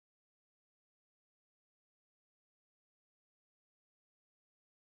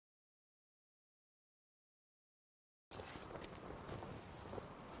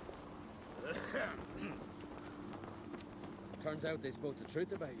Turns out they spoke the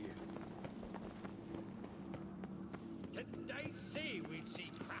truth about you. Didn't they say we'd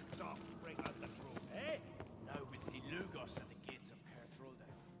see cracks offspring on the truth, eh? Now we'll see Lugos at the gates of Kertrolda.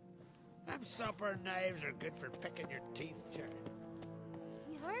 Them supper knives are good for picking your teeth, Jared.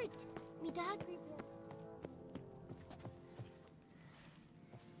 We heard. Me dad repaired.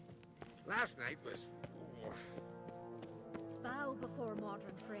 Last night was... Bow before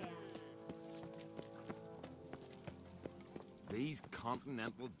modern Freya. These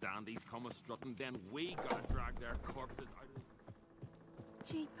continental dandies come a strutting, then we gotta drag their corpses out of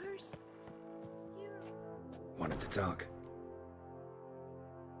the... Jeepers. Wanted to talk.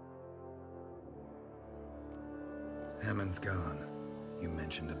 Hammond's gone. You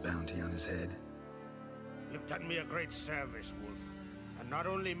mentioned a bounty on his head. You've done me a great service, Wolf. And not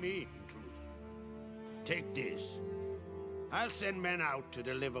only me, in truth. Take this. I'll send men out to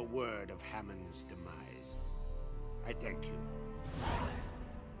deliver word of Hammond's demise. I thank you.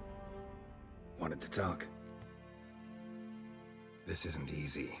 Wanted to talk. This isn't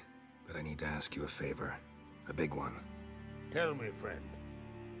easy, but I need to ask you a favor. A big one. Tell me, friend.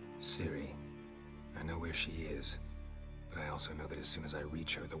 Ciri. I know where she is, but I also know that as soon as I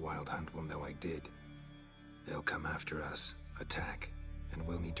reach her, the Wild Hunt will know I did. They'll come after us, attack, and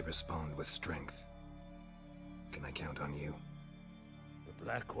we'll need to respond with strength. Can I count on you? The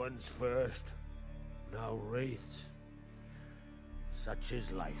Black Ones first, now Wraiths. Such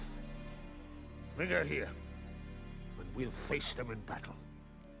is life. Bring her here, and we'll face them in battle.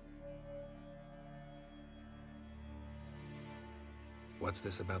 What's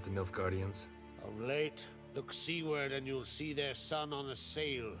this about the Nilfgaardians? Of late, look seaward and you'll see their sun on a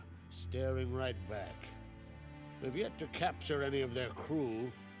sail, staring right back. We've yet to capture any of their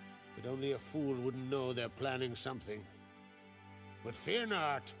crew, but only a fool wouldn't know they're planning something. But fear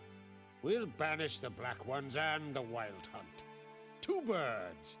not, we'll banish the Black Ones and the Wild Hunt. 2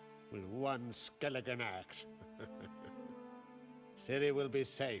 birds with 1 skeleton axe. Ciri will be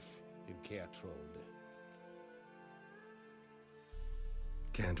safe in Kertrolde.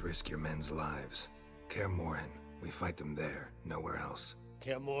 Can't risk your men's lives. Kaer Morhen, we fight them there, nowhere else.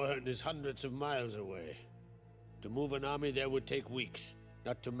 Kaer Morhen is hundreds of miles away. To move an army there would take weeks.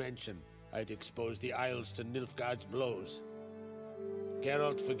 Not to mention, I'd expose the Isles to Nilfgaard's blows.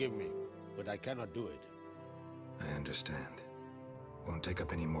 Geralt, forgive me, but I cannot do it. I understand. Won't take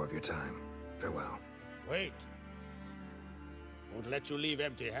up any more of your time. Farewell. Wait. Won't let you leave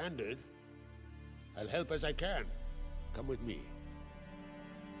empty-handed. I'll help as I can. Come with me.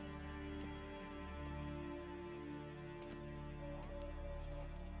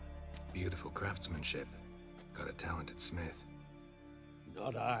 Beautiful craftsmanship. Got a talented smith.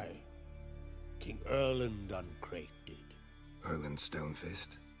 Not I. King Erland Uncrate did. Erland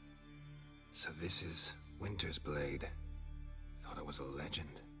Stonefist? So this is Winter's Blade. Thought it was a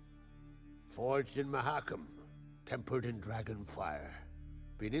legend. Forged in Mahakam, tempered in dragon fire.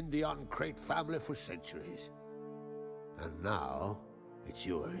 Been in the Uncrate family for centuries. And now, it's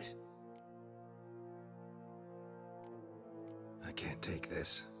yours. I can't take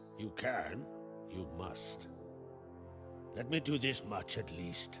this. You can, you must. Let me do this much at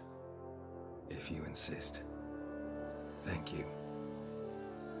least. If you insist. Thank you.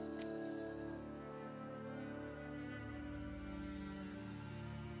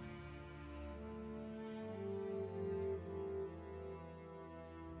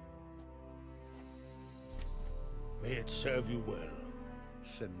 May it serve you well.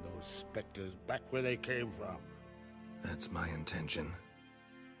 Send those specters back where they came from. That's my intention.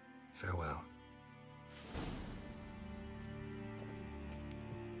 Farewell.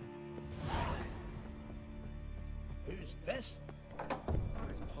 Who's this?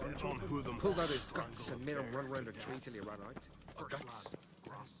 Pulled out his guts and made him run around a tree till he ran out. For guts.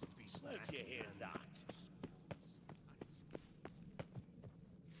 Where'd you hear that?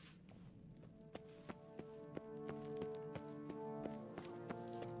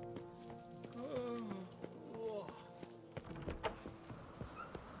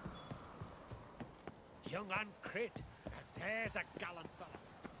 Young Uncrate, and there's a gallant fella.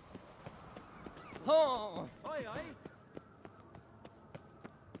 Oh! Aye, aye.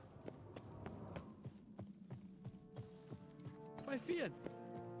 Vai Fian.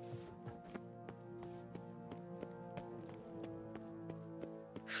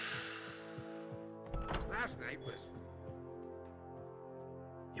 Last night was...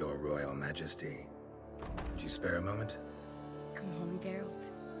 Your Royal Majesty. Would you spare a moment? Come home,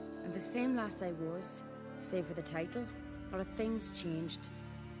 Geralt. I'm the same lass I was, save for the title. A lot of things changed.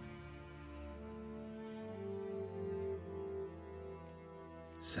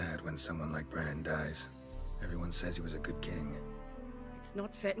 Sad when someone like Bran dies. Everyone says he was a good king. It's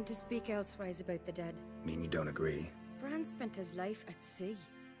not fitting to speak elsewise about the dead. Mean you don't agree? Bran spent his life at sea.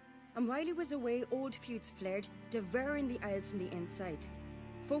 And while he was away, old feuds flared, devouring the Isles from the inside.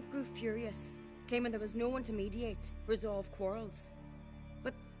 Folk grew furious, claiming there was no one to mediate, resolve quarrels.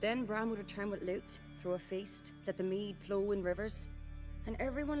 But then Bran would return with loot, throw a feast, let the mead flow in rivers, and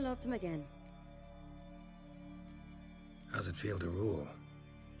everyone loved him again. How's it feel to rule?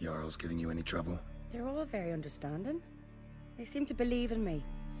 Jarl's giving you any trouble? They're all very understanding. They seem to believe in me.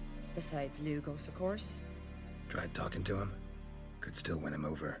 Besides Lugos, of course. Tried talking to him? Could still win him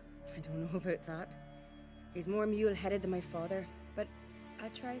over. I don't know about that. He's more mule-headed than my father, but I'll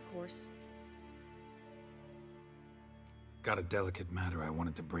try, of course. Got a delicate matter I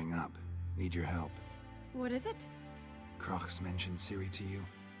wanted to bring up. Need your help. What is it? Crach's mentioned Ciri to you?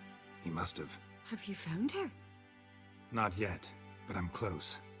 He must have. Have you found her? Not yet, but I'm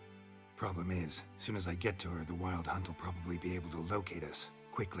close. Problem is, soon as I get to her, the Wild Hunt will probably be able to locate us,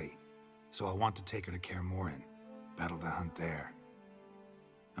 quickly. So I'll want to take her to Kaer Morhen. Battle the hunt there.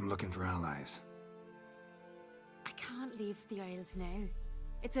 I'm looking for allies. I can't leave the Isles now.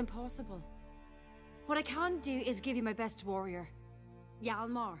 It's impossible. What I can do is give you my best warrior,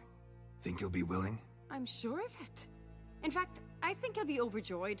 Hjalmar. Think you'll be willing? I'm sure of it. In fact, I think he'll be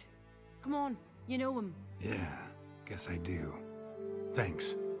overjoyed. Come on, you know him. Yeah, guess I do.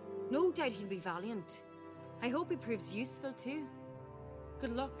 Thanks. No doubt he'll be valiant. I hope he proves useful too.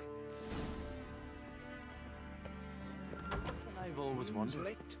 Good luck. I've always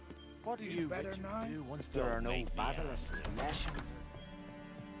wondered, what do you better do once there are no basilisks lashing?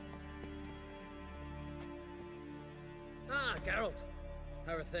 Ah, Geralt.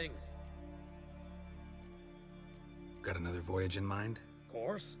 How are things? Got another voyage in mind? Of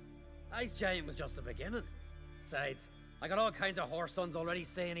course. Ice Giant was just the beginning. Besides, I got all kinds of horse sons already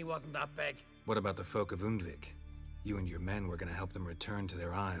saying he wasn't that big. What about the folk of Undvik? You and your men were gonna help them return to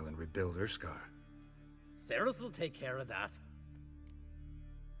their isle and rebuild Urskar. Cerys will take care of that.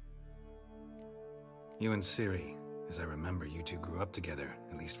 You and Ciri, as I remember, you two grew up together,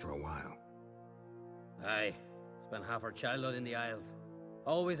 at least for a while. Aye. Spent half her childhood in the Isles.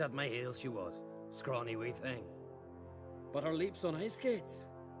 Always at my heels she was. Scrawny wee thing. But her leaps on ice skates,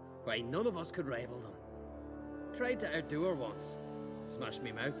 why, none of us could rival them. Tried to outdo her once. Smashed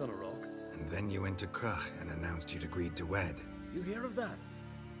me mouth on a rock. And then you went to Crach and announced you'd agreed to wed. You hear of that?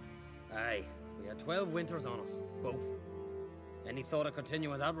 Aye. We had 12 winters on us, both. Any thought of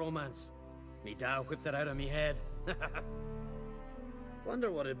continuing that romance? Me da whipped it out of me head.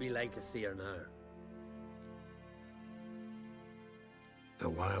 Wonder what it'd be like to see her now. The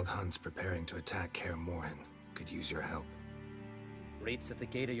Wild Hunt's preparing to attack Kaer Morhen. Could use your help. Raid's at the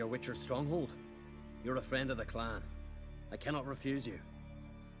gate of your Witcher's stronghold. You're a friend of the clan. I cannot refuse you.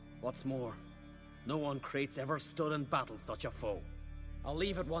 What's more, no one Crate's ever stood and battled such a foe. I'll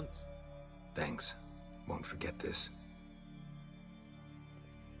leave at once. Thanks. Won't forget this.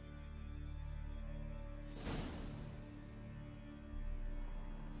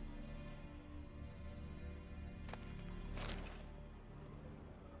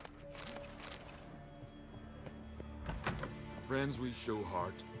 Friends we show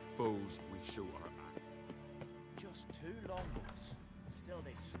heart, foes we show our act. Just 2 longboats. Still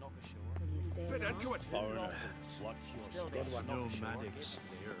they snuck ashore. Will you stay Get along? into it! Foreigner, what's your Still good one? nomadic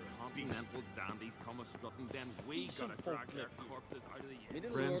slayer. Continental dandies come a strutting, then we gotta drag their corpses out of the Me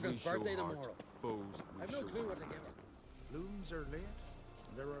little Friends we Morgan's show birthday heart, tomorrow. foes we I've show no clue what our to give act. her. Blooms are late.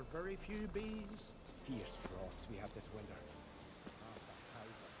 There are very few bees. Fierce frosts we had this winter.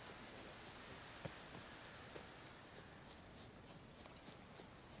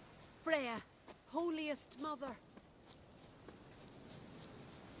 Freya, holiest mother.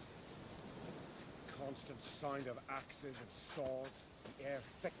 Constant sound of axes and saws. The air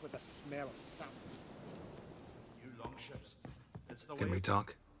thick with the smell of sap. You longships. It's the Can way. we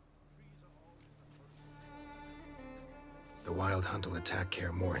talk? The Wild Hunt will attack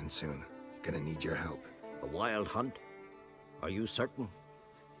Kaer Morhen soon. Gonna need your help. A wild hunt? Are you certain?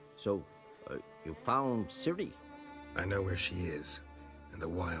 So, you found Ciri? I know where she is. And the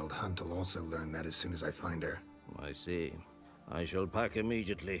Wild Hunt will also learn that as soon as I find her. I see. I shall pack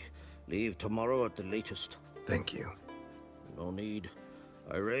immediately. Leave tomorrow at the latest. Thank you. No need.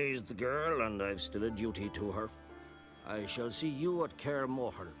 I raised the girl, and I've still a duty to her. I shall see you at Kaer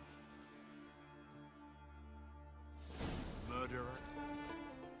Morhen. Murderer.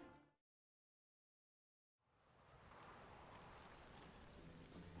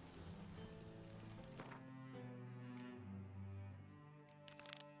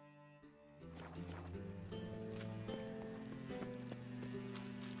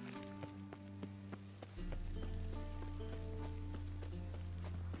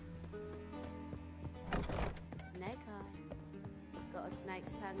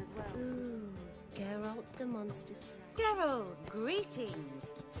 tongue as well. Ooh, Geralt the monster slayer. Geralt,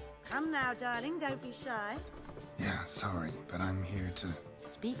 greetings. Come now, darling, don't be shy. Yeah, sorry, but I'm here to...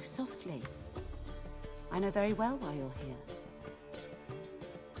 Speak softly. I know very well why you're here.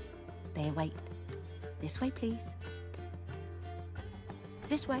 There, wait. This way, please.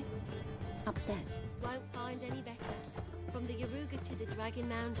 This way. Upstairs. Won't find any better. From the Yaruga to the Dragon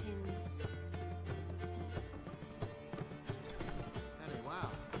Mountains. Very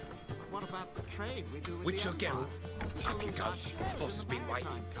well. What about the trade we do with Which the your Geralt? Empire? Up you go. Boss has been waiting.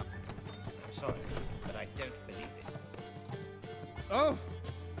 I'm sorry, but I don't believe it. Oh!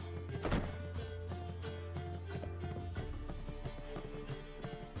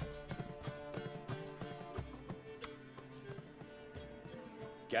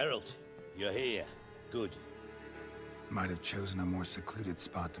 Geralt, you're here. Good. Might have chosen a more secluded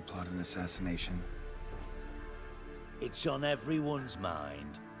spot to plot an assassination. It's on everyone's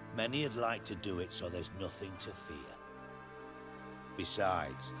mind. Many would like to do it so there's nothing to fear.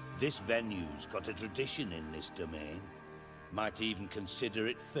 Besides, this venue's got a tradition in this domain. Might even consider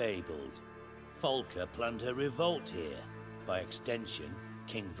it fabled. Folka planned her revolt here. By extension,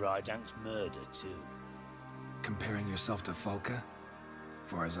 King Vrydank's murder too. Comparing yourself to Folka?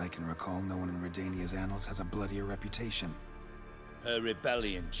 Far as I can recall, no one in Redania's annals has a bloodier reputation. Her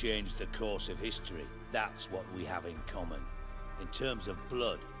rebellion changed the course of history. That's what we have in common. In terms of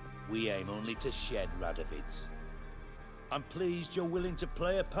blood, we aim only to shed Radovid's. I'm pleased you're willing to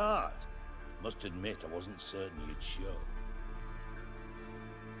play a part. Must admit, I wasn't certain you'd show.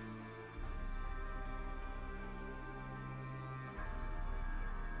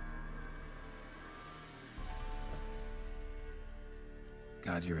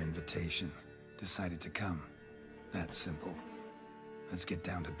 Got your invitation. Decided to come. That's simple. Let's get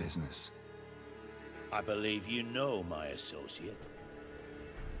down to business. I believe you know my associate.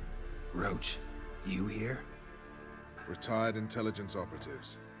 Roach, you here? Retired intelligence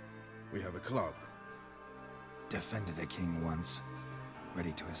operatives. We have a club. Defended a king once.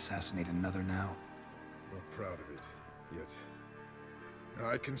 Ready to assassinate another now? Not proud of it, yet.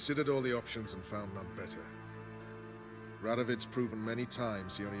 I considered all the options and found none better. Radovid's proven many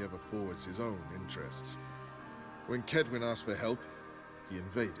times he only ever forwards his own interests. When Kedwin asked for help, he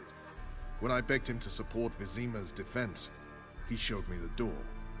invaded. When I begged him to support Vizima's defense, he showed me the door.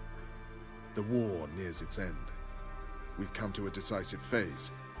 The war nears its end. We've come to a decisive phase.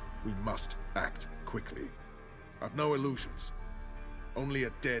 We must act quickly. I've no illusions. Only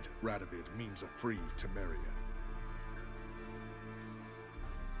a dead Radovid means a free Temeria.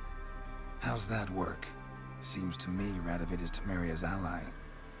 How's that work? Seems to me Radovid is Temeria's ally.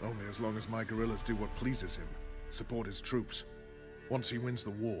 Only as long as my guerrillas do what pleases him. Support his troops. Once he wins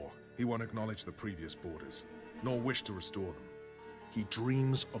the war, he won't acknowledge the previous borders, nor wish to restore them. He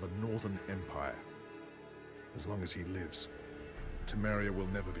dreams of a northern empire. As long as he lives, Temeria will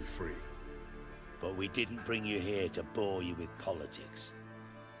never be free. But we didn't bring you here to bore you with politics.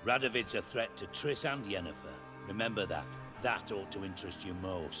 Radovid's a threat to Triss and Yennefer. Remember that. That ought to interest you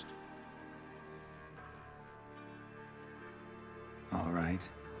most. All right.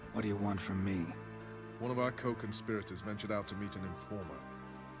 What do you want from me? One of our co-conspirators ventured out to meet an informer.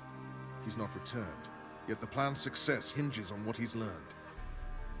 He's not returned, yet the plan's success hinges on what he's learned.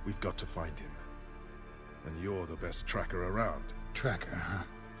 We've got to find him. And you're the best tracker around. Tracker, huh?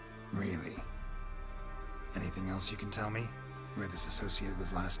 Really? Anything else you can tell me? Where this associate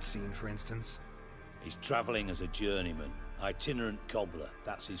was last seen, for instance? He's traveling as a journeyman. Itinerant cobbler,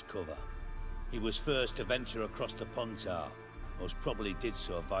 that's his cover. He was first to venture across the Pontar. Most probably did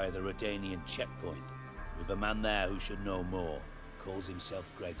so via the Redanian checkpoint. With a man there who should know more. Calls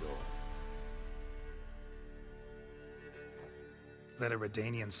himself Gregor. Let a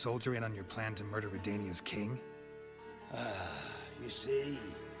Redanian soldier in on your plan to murder Redania's king? You see,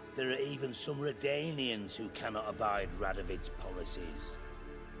 there are even some Redanians who cannot abide Radovid's policies.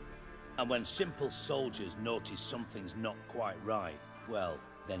 And when simple soldiers notice something's not quite right, well,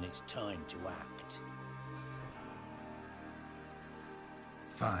 then it's time to act.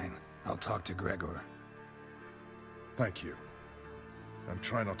 Fine. I'll talk to Gregor. Thank you. And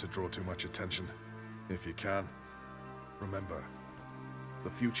try not to draw too much attention, if you can. Remember, the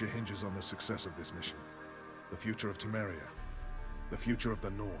future hinges on the success of this mission. The future of Temeria. The future of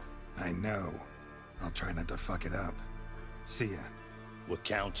the North. I know. I'll try not to fuck it up. See ya. We're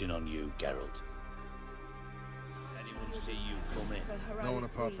counting on you, Geralt. Anyone see you come in? No one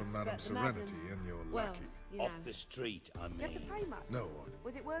apart from Madame Serenity and your lackey. Off the street, I mean. You have to pray much. No one.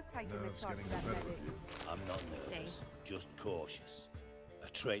 Was it worth taking Nerves the time getting for the that better medic? of you. I'm not nervous, just cautious. A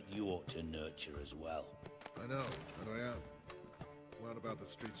trait you ought to nurture as well. I know, and I am. Run about the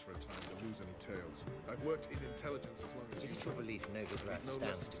streets for a time to lose any tales. I've worked in intelligence as long as Is you it your belief Novigrad no stands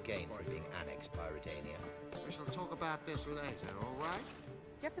lessons to in gain from spying. being annexed by Redania? We shall talk about this later, all right?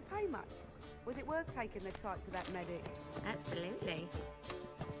 Do you have to pay much? Was it worth taking the type to that medic? Absolutely.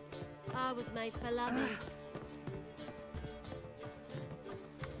 I was made for loving.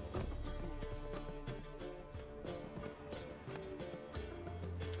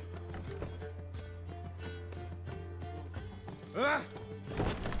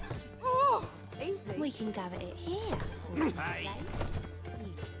 Oh! Easy. We can go at it here. Or in place.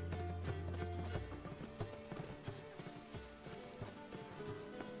 You choose.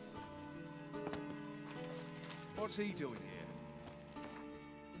 What's he doing here?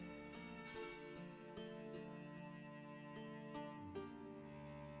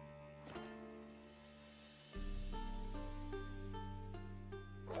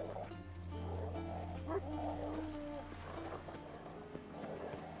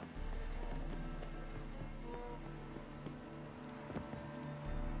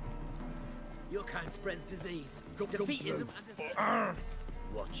 Your kind spreads disease. Come Defeatism through. and...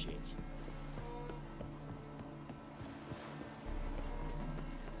 Watch it.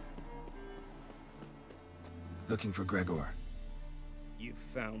 Looking for Gregor. You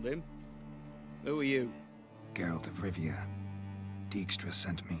found him? Who are you? Geralt of Rivia. Dijkstra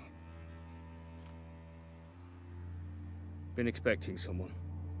sent me. Been expecting someone.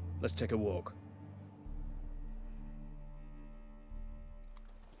 Let's take a walk.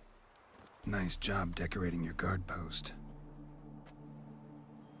 Nice job decorating your guard post.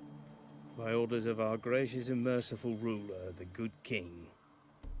 By orders of our gracious and merciful ruler, the good king.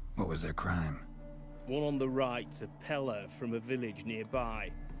 What was their crime? One on the right's a peller from a village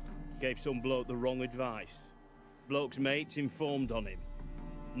nearby. Gave some bloke the wrong advice. Bloke's mates informed on him.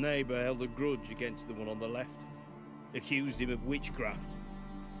 Neighbour held a grudge against the one on the left. Accused him of witchcraft.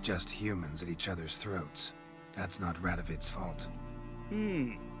 Just humans at each other's throats. That's not Radovid's fault.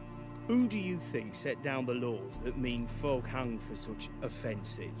 Who do you think set down the laws that mean folk hang for such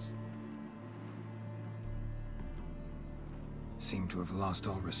offences? Seem to have lost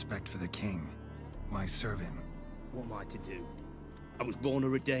all respect for the king. Why serve him? What am I to do? I was born a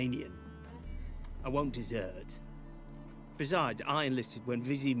Redanian. I won't desert. Besides, I enlisted when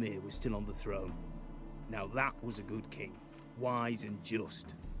Vizimir was still on the throne. Now that was a good king. Wise and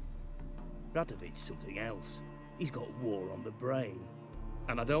just. Radovid's something else. He's got war on the brain.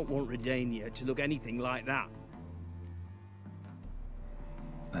 And I don't want Redania to look anything like that.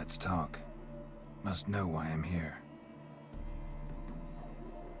 Let's talk. Must know why I'm here.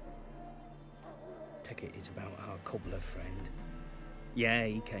 Take it it's about our cobbler friend. Yeah,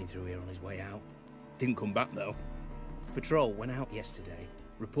 he came through here on his way out. Didn't come back though. Patrol went out yesterday.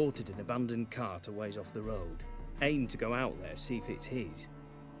 Reported an abandoned cart a ways off the road. Aimed to go out there, see if it's his.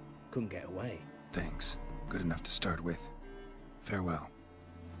 Couldn't get away. Thanks. Good enough to start with. Farewell.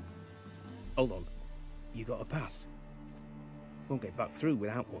 Hold on. You got a pass? Won't get back through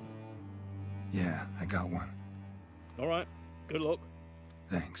without one. Yeah, I got one. All right. Good luck.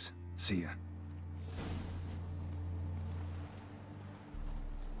 Thanks. See ya.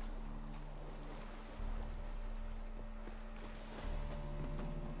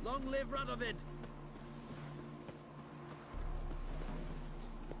 Long live Radovid!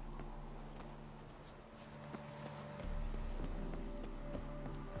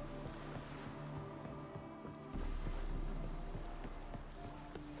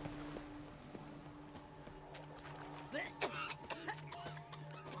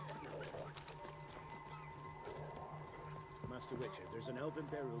 Master Witcher, there's an elven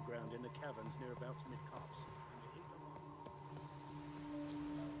burial ground in the caverns nearabouts mid-copse.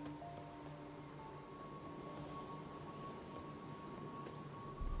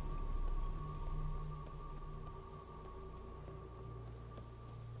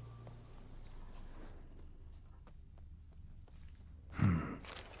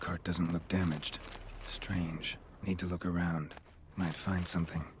 Cart doesn't look damaged. Strange. Need to look around. Might find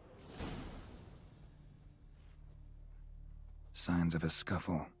something. Signs of a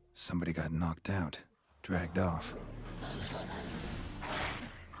scuffle. Somebody got knocked out. Dragged off.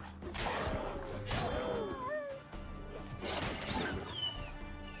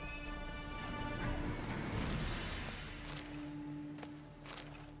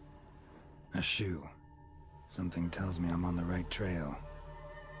 A shoe. Something tells me I'm on the right trail.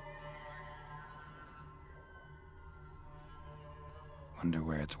 Wonder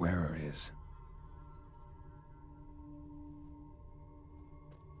where its wearer is.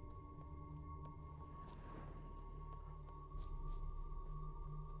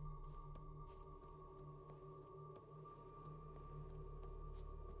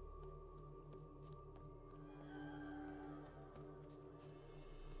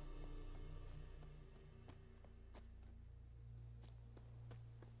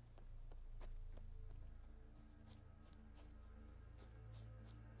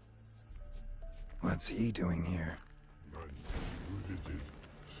 What's he doing here?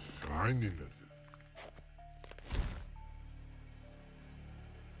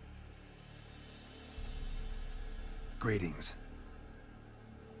 Greetings.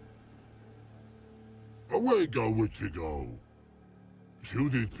 Away go, witchy go. You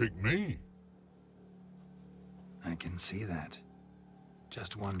did pick me. I can see that.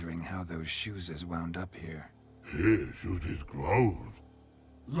 Just wondering how those shoes has wound up here. Here you did grow.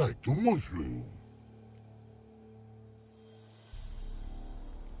 Like the mushroom.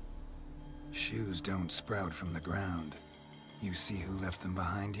 Shoes don't sprout from the ground. You see who left them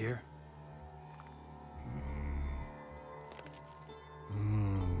behind here?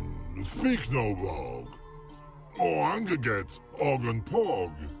 Speak no log. Oh, anger gets Og and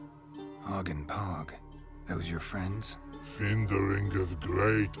Pog. Og and Pog. Those your friends? Finderinger's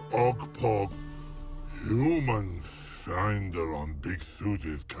great Og Pog. Human finder on big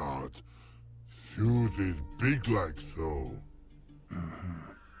suited cart. Suited big like so.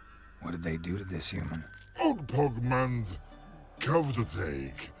 What did they do to this human? Og Pog man's cover to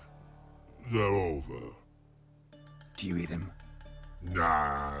take. They're over. Do you eat him?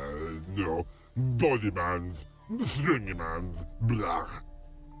 Nah, no. Body man's, stringy man's, blah.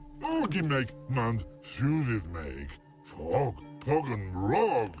 Oggy make man's suited make. Frog, Pog and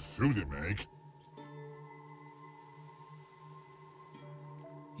Rog suited make.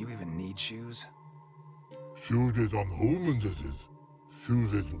 You even need shoes? Suited on humans it is.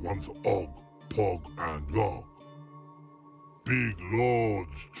 Suited once Og, Pog and Rog. Big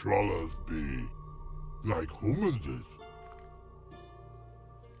lords trollers be. Like humans is.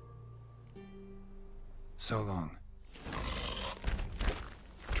 So long.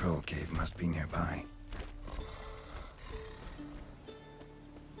 Troll cave must be nearby.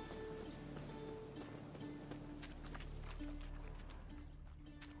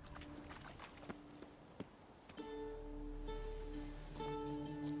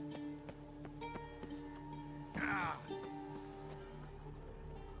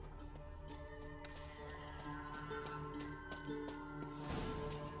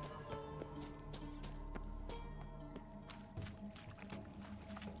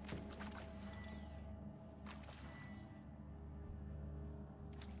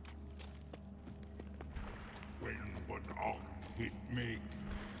 Hit me.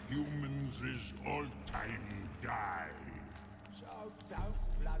 Humans is all time die. So don't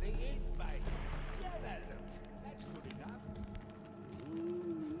bloody hit me. Yell at them. That's good enough.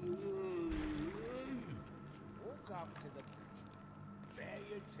 Walk up to them, bare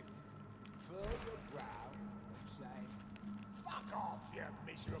your teeth, furl your brow, and say, "Fuck off, you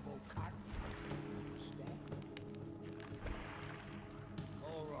miserable cunt."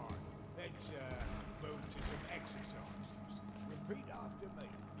 All right, let's move to some exercise. Repeat after me.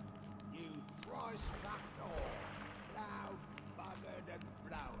 You thrice fucked all. Loud, buggered and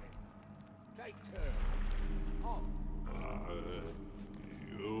blowing. Take turns. On.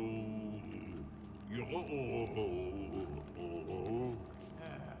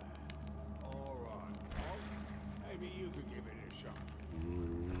 All right. Maybe you could give it a shot.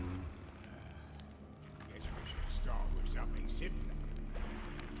 Guess we should start with something simpler.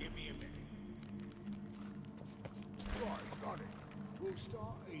 Give me a minute. Right, got it. We'll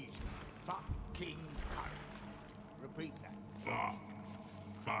start easy. Fucking cunt. Repeat that.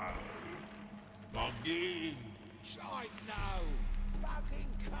 Fucking. Shite no.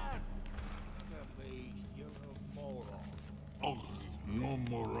 Fucking cunt. Look at me. You're a moron. Og, no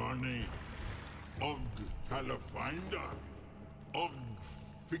moroni. Og, telefinder. Og,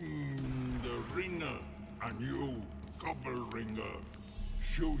 fingeringer. And you, gobble ringer.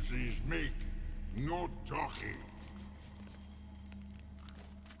 Shoes is make. No talking.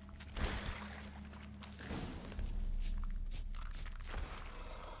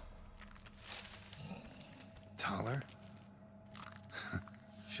 Taller?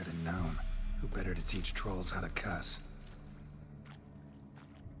 Should have known. Who better to teach trolls how to cuss?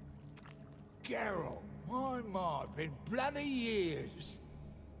 Geralt, my, been bloody years.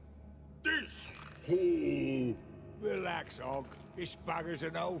 This whole... Relax, Og. This bugger's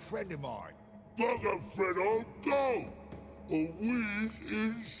an old friend of mine. Bugger friend, old go! A wheeze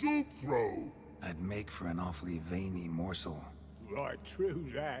in soup throw. I'd make for an awfully veiny morsel. Right, true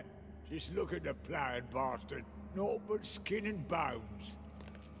that. Just look at the plowing bastard. Naught but skin and bones.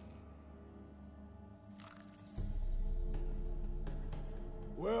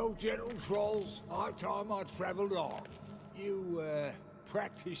 Well, gentle trolls, high time I travelled on. You,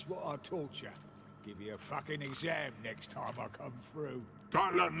 practice what I taught you. Give you a fucking exam next time I come through.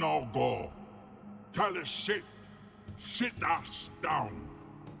 Tell her no go. Tell her sit. Sit ass down.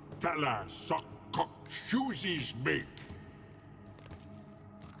 Tell her suck shoesies make.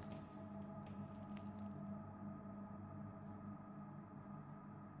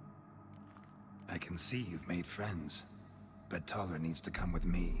 I can see you've made friends, but Taller needs to come with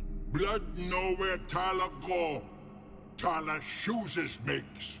me. Blood know where Taller go. Taller shoesies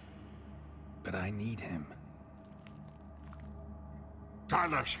makes. But I need him.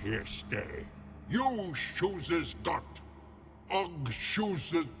 Taller's here stay. You shoesies got. Og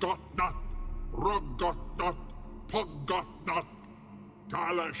shoesies got not. Rug got not. Pug got not.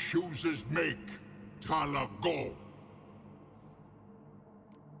 Taller shoesies make. Taller go.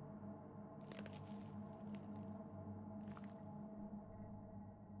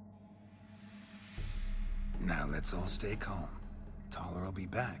 Now let's all stay calm. Taller will be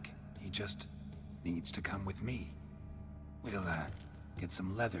back. He just needs to come with me. We'll, get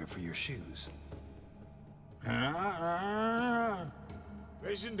some leather for your shoes.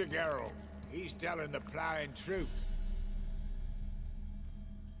 Listen to Geralt. He's telling the plowing truth.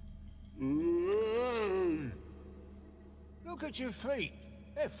 Look at your feet.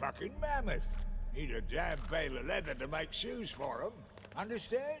 They're fucking mammoth. Need a damn bale of leather to make shoes for them.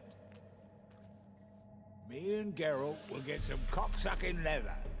 Understand? Me and Geralt will get some cocksucking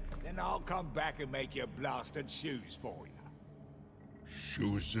leather. Then I'll come back and make your blasted shoes for you.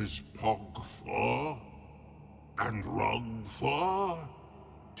 Shoesies pug for? And rug for?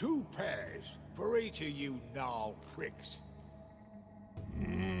 2 pairs for each of you gnarl pricks.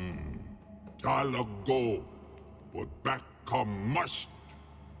 Taller go, but back come must.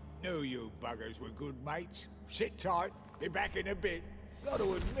 Knew you buggers were good mates. Sit tight, be back in a bit. Got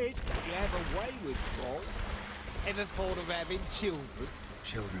to admit, you have a way with trolls. Ever thought of having children?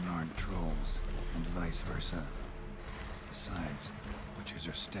 Children aren't trolls, and vice versa. Besides, witches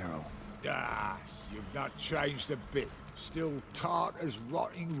are sterile. Ah, you've not changed a bit. Still tart as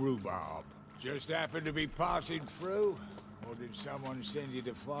rotting rhubarb. Just happened to be passing through? Or did someone send you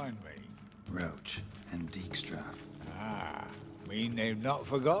to find me? Roach and Dijkstra. Ah, mean they've not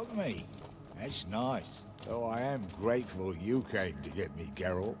forgotten me. That's nice. Though I am grateful you came to get me,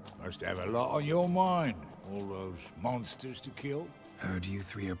 Geralt. Must have a lot on your mind. All those monsters to kill. Heard you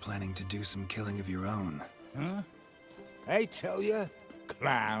 3 are planning to do some killing of your own. Huh? I tell you,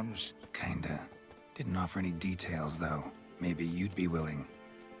 clowns. Kinda. Didn't offer any details, though. Maybe you'd be willing.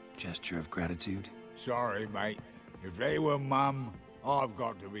 Gesture of gratitude? Sorry, mate. If they were Mum, I've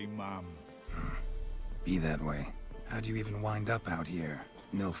got to be Mum. Be that way. How'd you even wind up out here?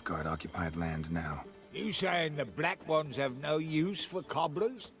 Nilfgaard-occupied land now. You saying the Black Ones have no use for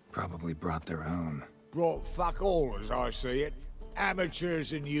cobblers? Probably brought their own. Brought fuck all, as I see it.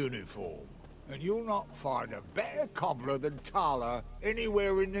 Amateurs in uniform. And you'll not find a better cobbler than Tala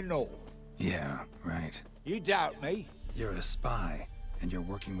anywhere in the north. Yeah, right. You doubt me? You're a spy, and you're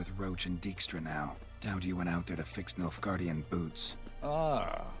working with Roach and Dijkstra now. Doubt you went out there to fix Nilfgaardian boots.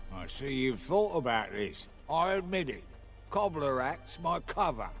 Ah, I see you've thought about this. I admit it. Cobbler act's my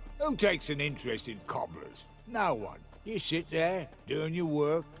cover. Who takes an interest in cobblers? No one. You sit there, doing your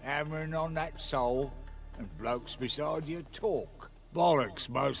work, hammering on that sole, and blokes beside you talk. Bollocks,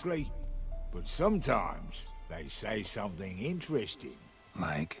 mostly. But sometimes they say something interesting.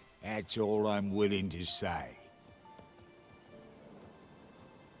 Like? That's all I'm willing to say.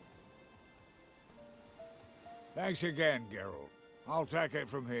 Thanks again, Geralt. I'll take it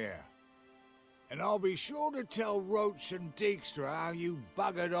from here. And I'll be sure to tell Roach and Dijkstra how you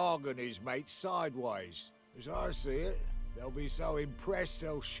buggered Og and his mates sideways. As I see it, they'll be so impressed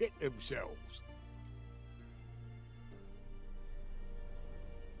they'll shit themselves.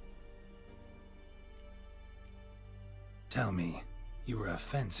 Tell me, you were a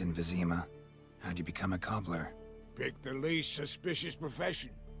fence in Vizima. How'd you become a cobbler? Pick the least suspicious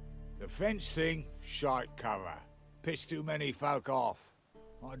profession. The fence thing, shite cover. Pissed too many folk off.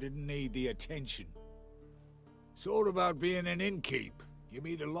 I didn't need the attention. Sort about being an innkeep. You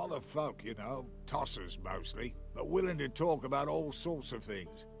meet a lot of folk, you know, tossers mostly, but willing to talk about all sorts of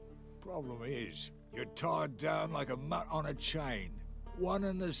things. Problem is, you're tied down like a mutt on a chain. One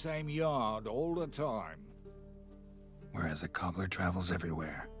and the same yard all the time. Whereas a cobbler travels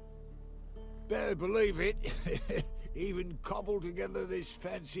everywhere. Better believe it. Even cobbled together this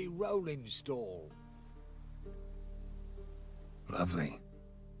fancy rolling stall. Lovely.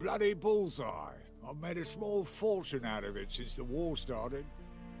 Bloody bullseye. I've made a small fortune out of it since the war started.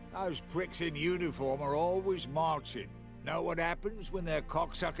 Those pricks in uniform are always marching. Know what happens when their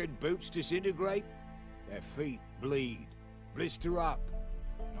cocksucking boots disintegrate? Their feet bleed, blister up.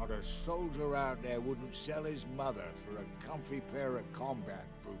 Not a soldier out there wouldn't sell his mother for a comfy pair of combat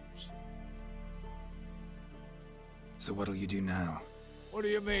boots. So what'll you do now? What do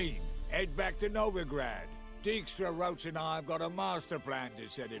you mean? Head back to Novigrad. Dijkstra, Roach and I have got a master plan to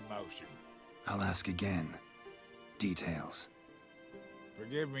set in motion. I'll ask again. Details.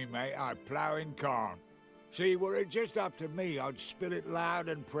 Forgive me, mate, I ploughing can't. See, were it just up to me, I'd spill it loud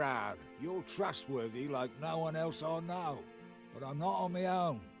and proud. You're trustworthy like no one else I know. But I'm not on my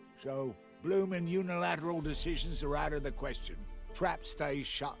own, so bloomin' unilateral decisions are out of the question. Trap stays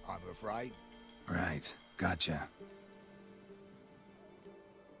shut, I'm afraid. Right, gotcha.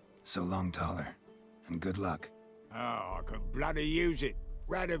 So long, Taller, and good luck. Oh, I can bloody use it.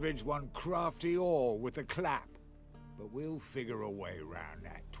 Radovid's one crafty ore with a clap. But we'll figure a way round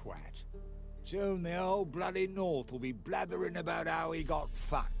that twat. Soon the whole bloody North will be blathering about how he got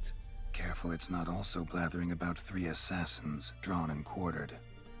fucked. Careful it's not also blathering about 3 assassins, drawn and quartered.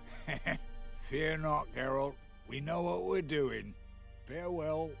 Fear not, Geralt. We know what we're doing.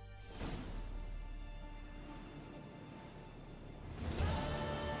 Farewell.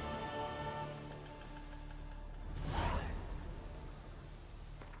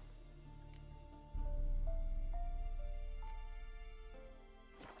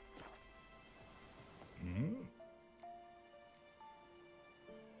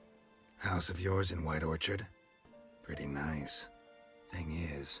 House of yours in White Orchard? Pretty nice. Thing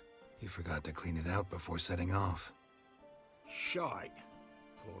is, you forgot to clean it out before setting off. Shite.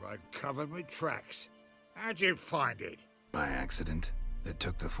 Thought I'd covered my tracks. How'd you find it? By accident. It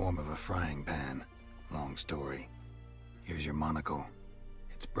took the form of a frying pan. Long story. Here's your monocle.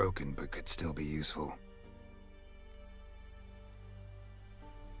 It's broken, but could still be useful.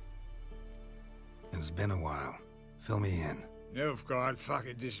 It's been a while. Fill me in. Nilfgaard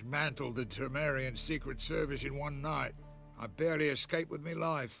fucking dismantled the Temerian Secret Service in one night. I barely escaped with my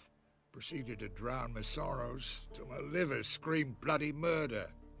life. Proceeded to drown my sorrows till my liver screamed bloody murder.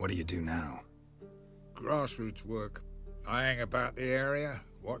 What do you do now? Grassroots work. I hang about the area,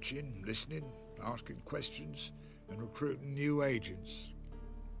 watching, listening, asking questions, and recruiting new agents.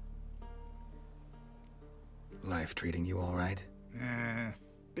 Life treating you all right?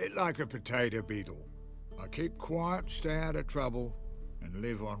 Bit like a potato beetle. I keep quiet, stay out of trouble, and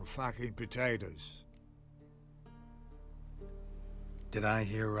live on fucking potatoes. Did I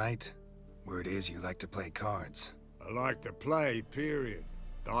hear right? Word is you like to play cards. I like to play, period.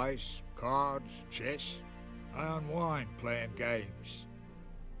 Dice, cards, chess. I unwind playing games.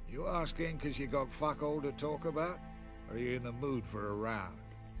 You asking because you got fuck all to talk about? Or are you in the mood for a round?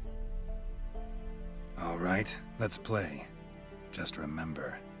 All right, let's play. Just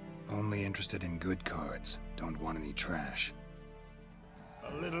remember, only interested in good cards. Don't want any trash.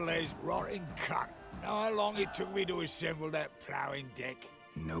 A little as rotting cunt. Know how long it took me to assemble that ploughing deck?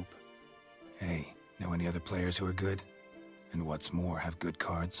 Nope. Hey, know any other players who are good? And what's more, have good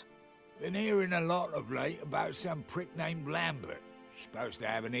cards? Been hearing a lot of late about some prick named Lambert. Supposed to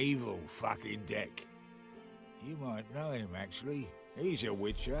have an evil fucking deck. You might know him, actually. He's a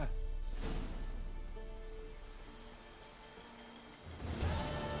witcher.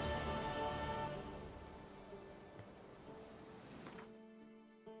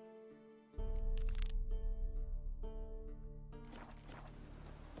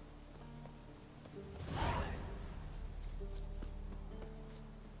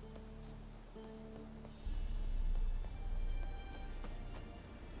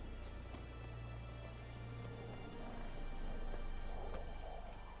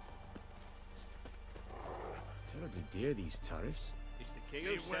 Terribly dear, these tariffs. It's the king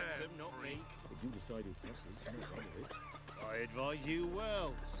who sets them, not me. They do decide who passes, not none of it. I advise you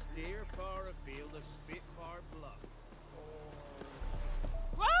well. Steer far afield of Spitfire Bluff.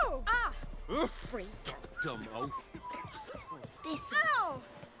 Whoa! Ah! Freak. Dumb oaf. This. Ow!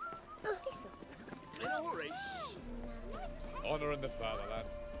 Oh, this'll. In a hurry. Honor in the fatherland.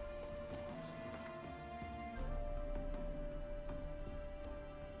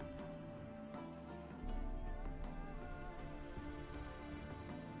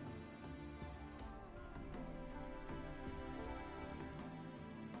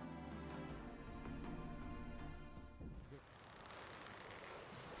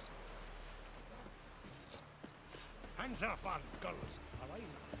 Hands off on girls.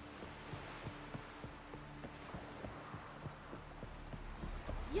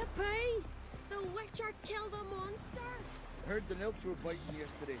 Yippee! The Witcher killed a monster! Heard the nymphs were biting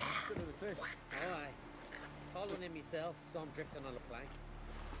yesterday instead of the fish. Aye. Caught one in myself, saw him drifting on a plank.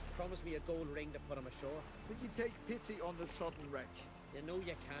 Promised me a gold ring to put him ashore. Did you take pity on the sodden wretch? You know you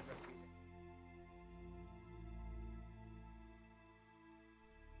can't refuse it.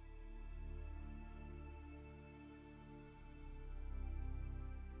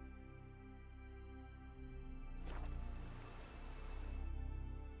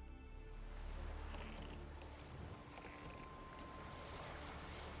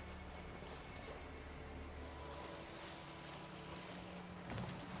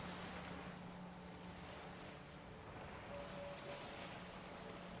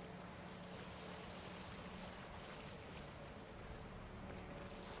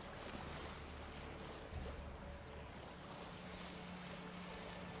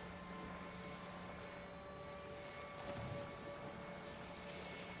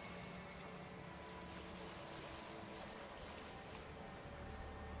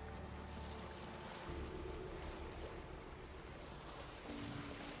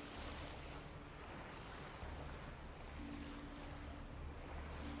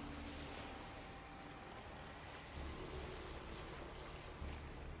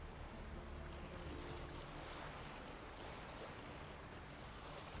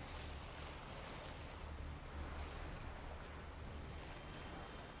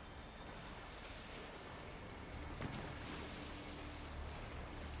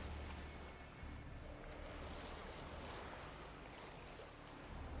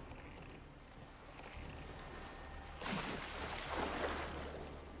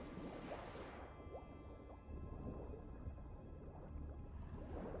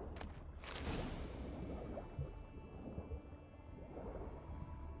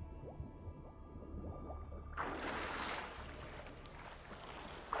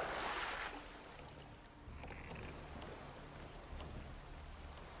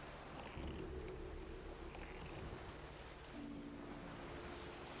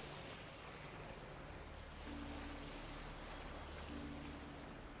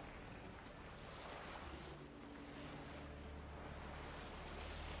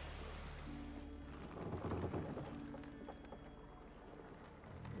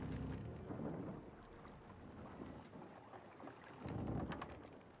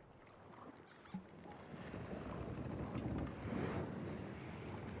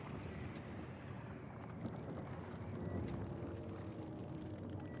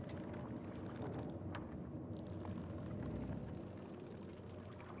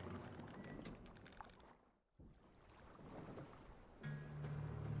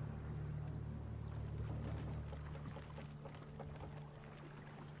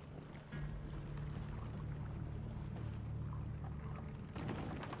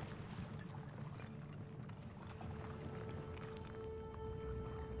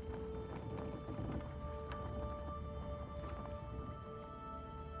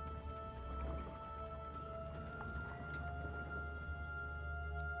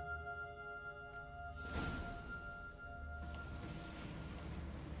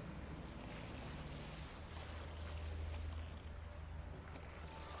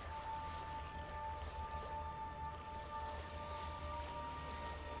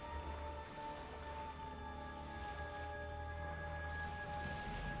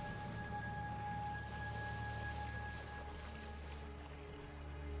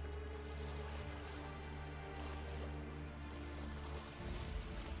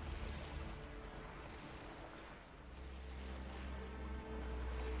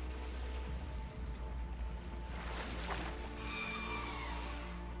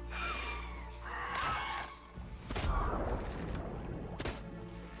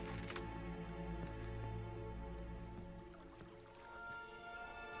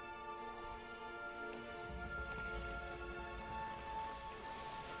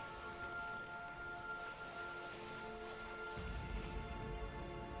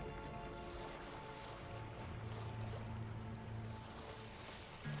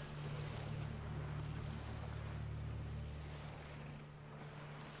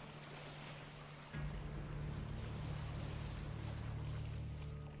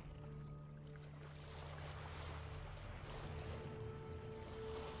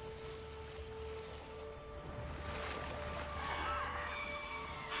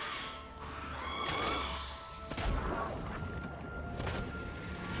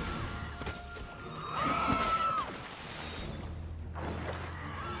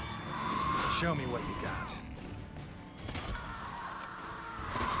 Show me what you got.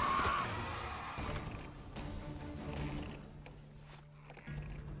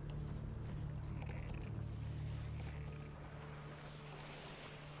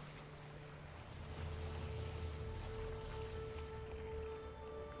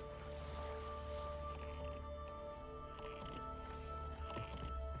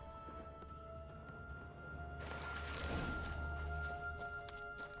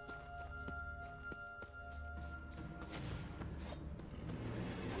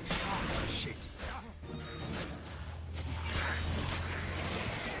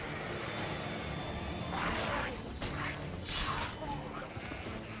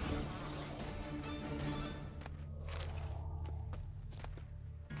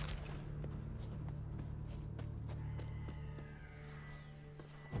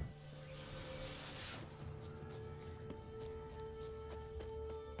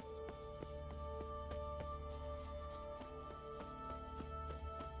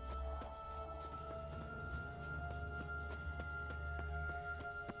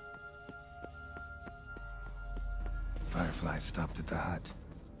 Firefly stopped at the hut.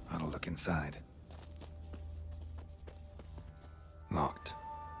 I'll look inside. Locked.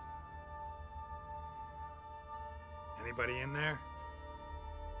 Anybody in there?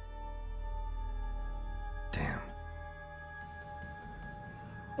 Damn.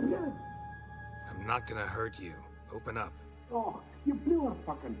 I'm not gonna hurt you. Open up. Oh, you blew our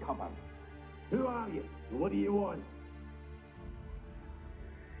fucking cover. Who are you? What do you want?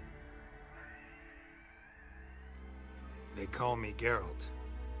 They call me Geralt.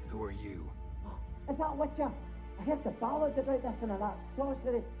 Who are you? Is that Witcher? I heard the ballad about this and that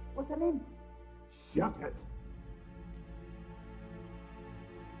sorceress. What's her name? Shut it!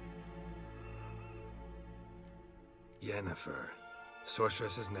 Yennefer.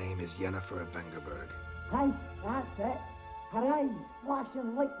 Sorceress's name is Yennefer of Vengerberg. Aye, that's it. Her eyes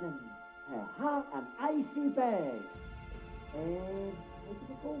flashing lightning. Her heart an icy bag. Where did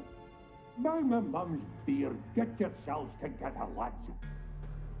it go? By my mum's beard, get yourselves together, lads.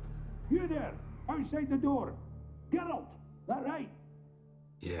 You there, outside the door. Geralt, that right?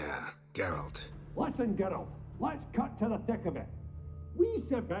 Yeah, Geralt. Listen, Geralt, let's cut to the thick of it. We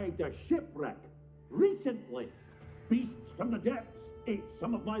survived a shipwreck recently. Beasts from the depths ate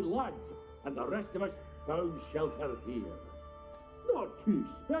some of my lads, and the rest of us found shelter here. Not too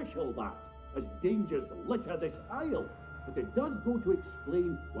special, that, as dangers litter this isle, but it does go to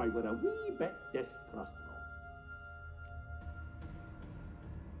explain why we're a wee bit distrustful.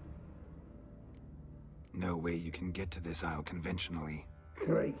 No way you can get to this isle conventionally.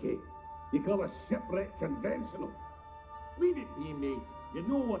 Crikey, you call a shipwreck conventional? Leave it be, mate. You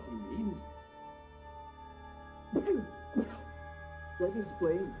know what he means. Let me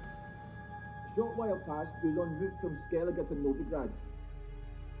explain. A short while past, we was en route from Skellige to Novigrad.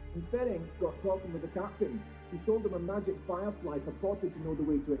 And Ferenc got talking with the captain, who sold him a magic firefly purported to know the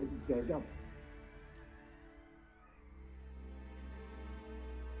way to a hidden treasure.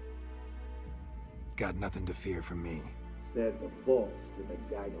 Got nothing to fear from me. Said the fox to the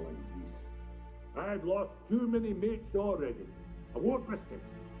gaggling geese. I've lost too many mates already. I won't risk it.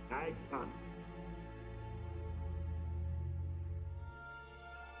 I can't.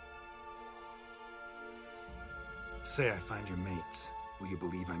 Say I find your mates. Will you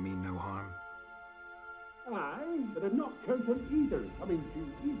believe I mean no harm? Aye, but I'm not counting either coming too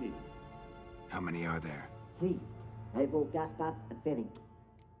easy. How many are there? 3. Ivo, Gaspard, and Ferenc.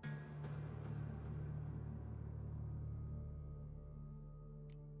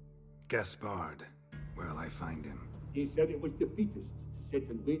 Gaspard. Where'll I find him? He said it was defeatist to sit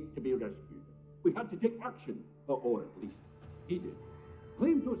and wait to be rescued. We had to take action, or at least he did.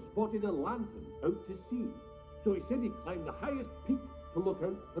 Claimed to have spotted a lantern out to sea, so he said he climbed the highest peak to look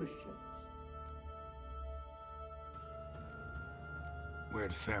out for ships.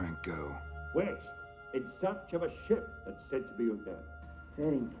 Where'd Ferenc go? West, in search of a ship that's said to be out there.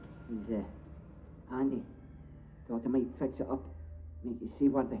 Ferenc, he's handy. Thought I might fix it up, make it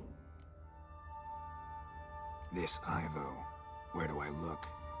seaworthy. This Ivo. Where do I look?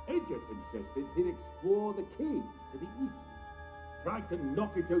 Edget insisted he'd explore the caves to the east. Tried to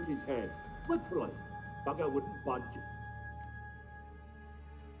knock it out his head. Literally. Bugger wouldn't budge.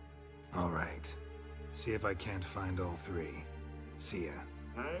 All right. See if I can't find all 3. See ya.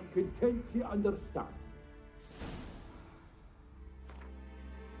 I'm content you understand.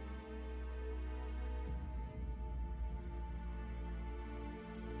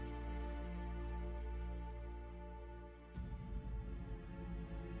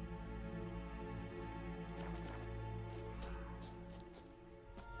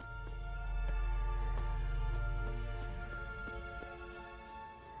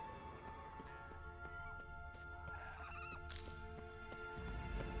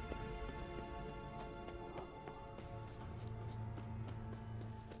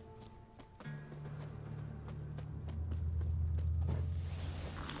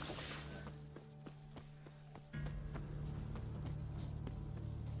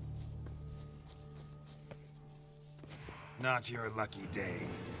 Not your lucky day.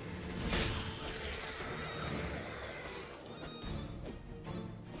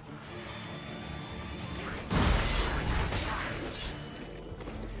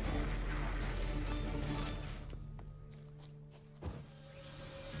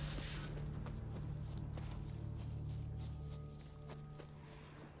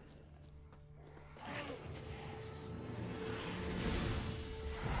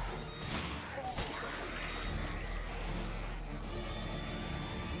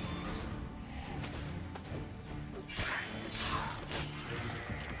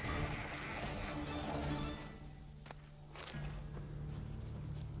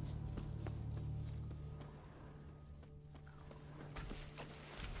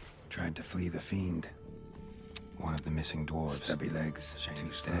 Tried to flee the fiend. One of the missing dwarves. Stubby legs,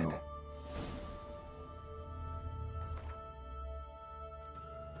 too slow.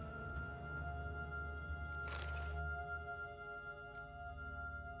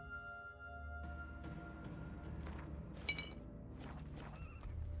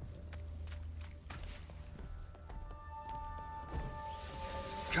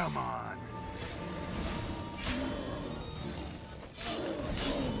 Come on.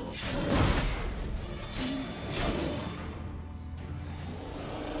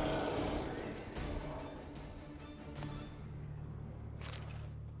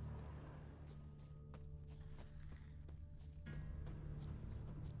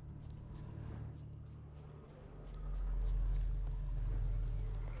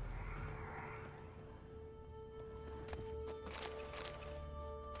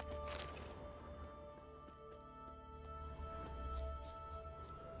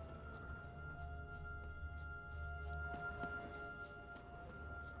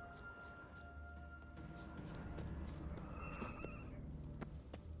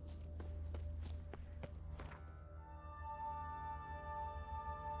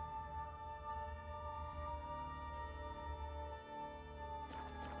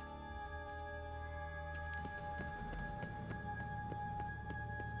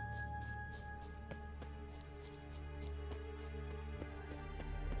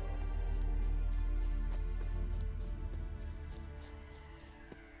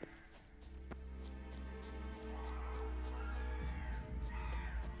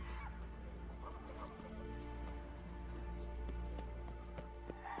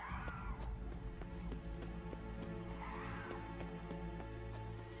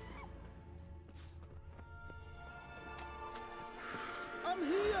 I'm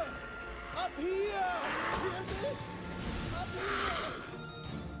here! Up here! Hear me? Up here!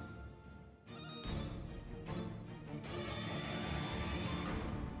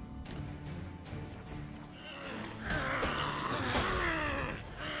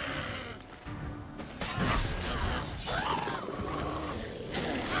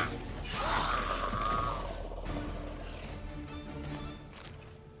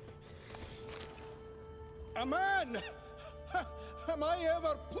 A man! Am I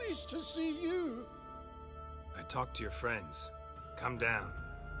ever pleased to see you? I talked to your friends. Come down.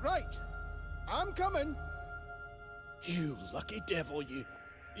 Right. I'm coming. You lucky devil, you.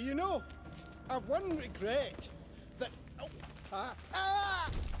 You know, I've one regret. That... Oh,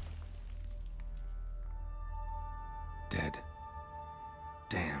 Dead.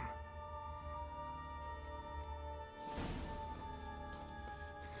 Damn.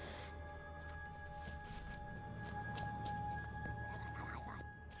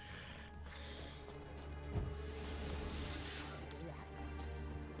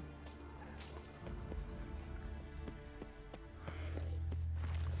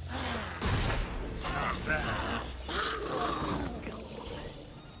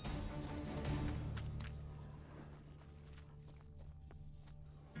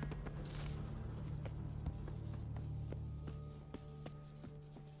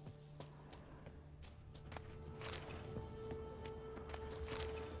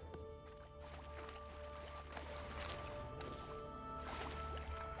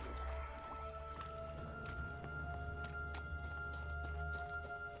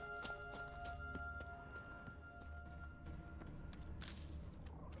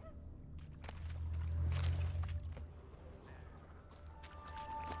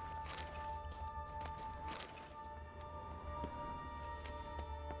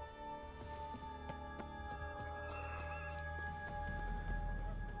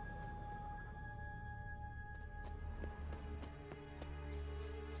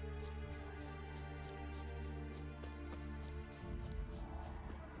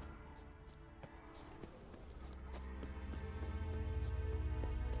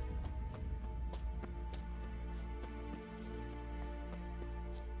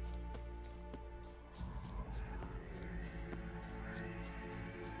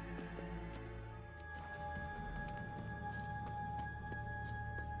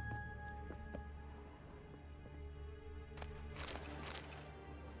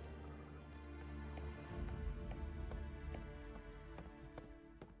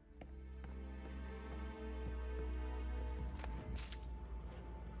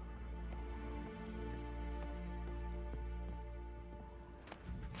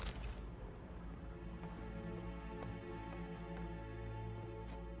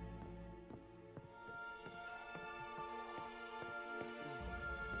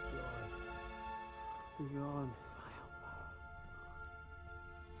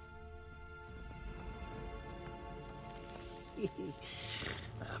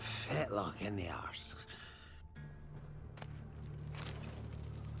 A fetlock in the arse.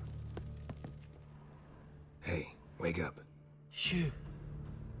 Hey, wake up. Shoo.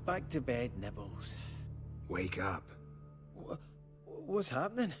 Back to bed, Nibbles. Wake up. What's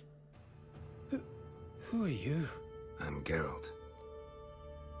happening? Who are you? I'm Geralt.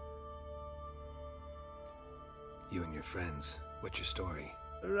 You and your friends, what's your story?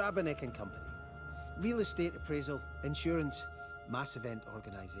 Rabbinick and Company. Real estate appraisal, insurance, mass event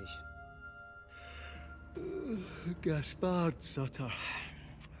organisation. Gaspard Sutter.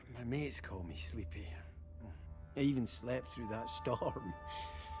 My mates call me Sleepy. I even slept through that storm.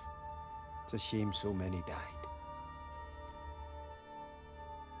 It's a shame so many died.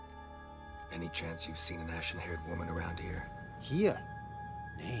 Any chance you've seen an ashen-haired woman around here? Here?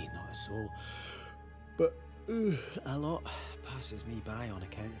 Nay, not a soul. But a lot passes me by on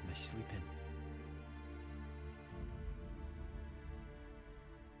account of my sleeping.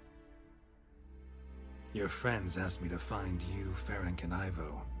 Your friends asked me to find you, Ferenc, and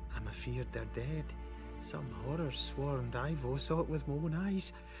Ivo. I'm afeard they're dead. Some horror swarmed Ivo, saw it with my own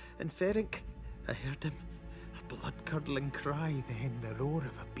eyes. And Ferenc, I heard him. A blood-curdling cry, then the roar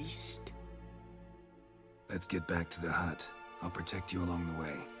of a beast. Let's get back to the hut. I'll protect you along the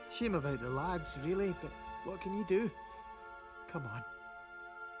way. Shame about the lads, really, but what can you do? Come on.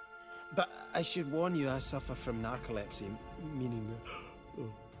 But I should warn you, I suffer from narcolepsy, meaning...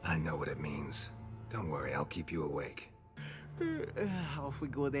 I know what it means. Don't worry, I'll keep you awake. Off we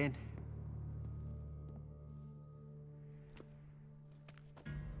go then.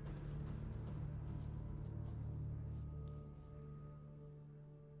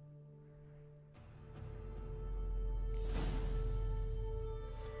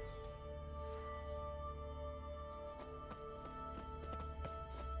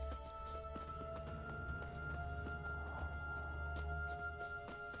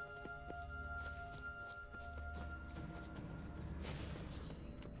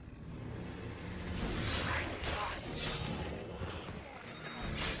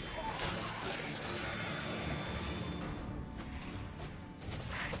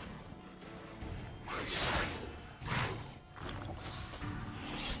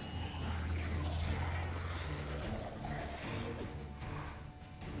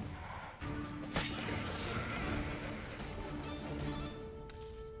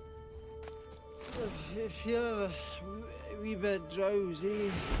 I feel a wee bit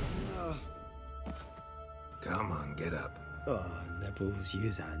drowsy. Come on, get up. Oh, Nibbles,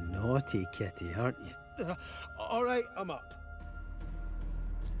 you's a naughty kitty, aren't you? All right, I'm up.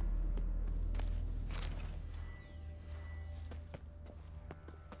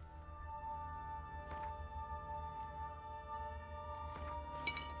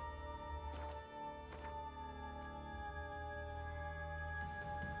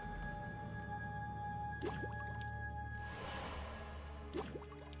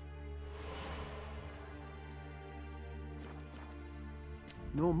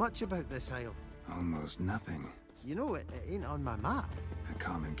 Know much about this isle? Almost nothing. You know, it ain't on my map. A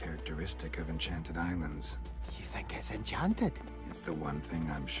common characteristic of enchanted islands. You think it's enchanted? It's the one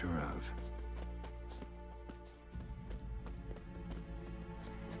thing I'm sure of.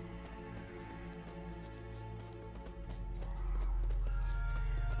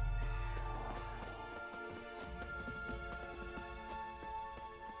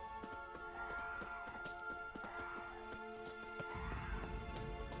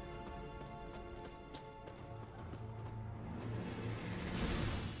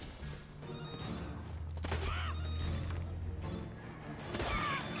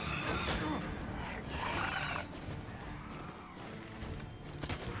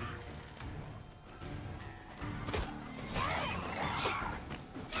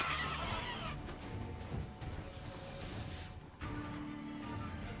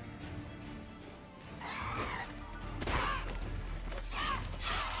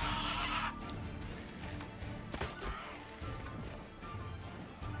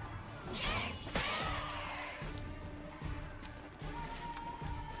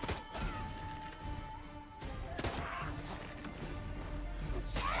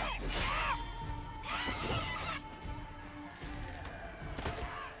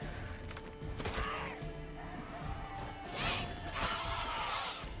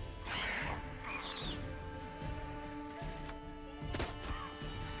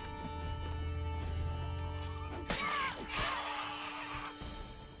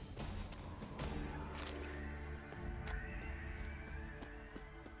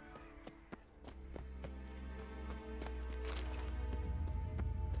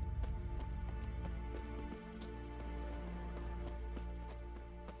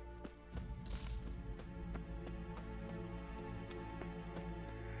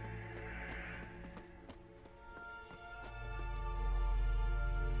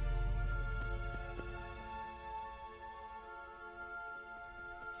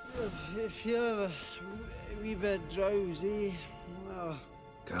 If you're a wee bit drowsy... Oh.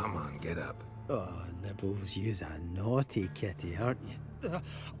 Come on, get up. Oh, Nibbles, you's a naughty kitty, aren't you?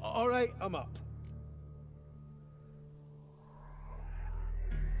 All right, I'm up.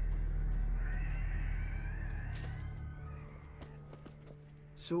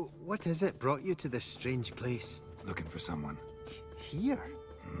 So, what is it brought you to this strange place? Looking for someone. Here?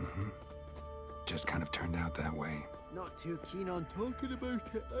 Mm-hmm. Just kind of turned out that way. Not too keen on talking about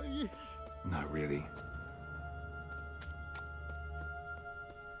it, are you? Not really.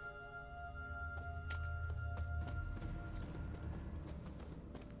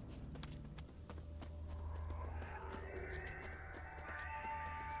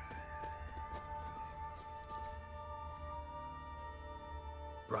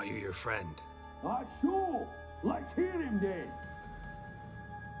 Brought you your friend. Sure. Let's hear him then.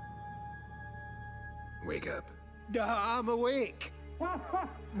 Wake up. I'm awake.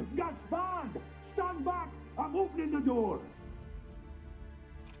 Gaspard! Stand back! I'm opening the door.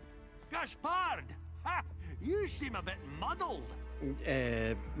 Gaspard! Ha! You seem a bit muddled.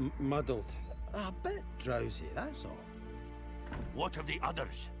 Muddled. A bit drowsy, that's all. What of the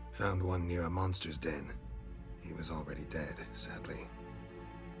others? Found one near a monster's den. He was already dead, sadly.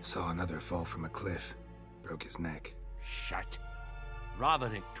 Saw another fall from a cliff. Broke his neck. Shit.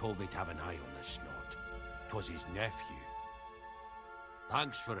 Roderick told me to have an eye on the snot. 'Twas his nephew.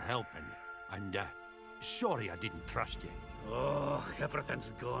 Thanks for helping, and sorry I didn't trust you. Oh,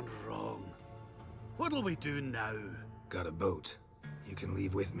 everything's gone wrong. What'll we do now? Got a boat. You can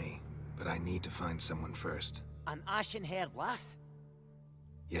leave with me, but I need to find someone first. An ashen-haired lass?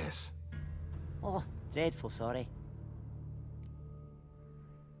 Yes. Oh, dreadful sorry.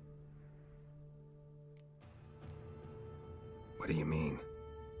 What do you mean?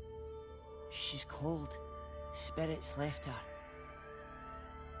 She's cold. Spirits left her.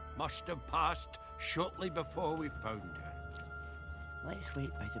 Must have passed shortly before we found her. Let's wait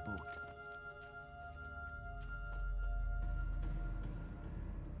by the boat.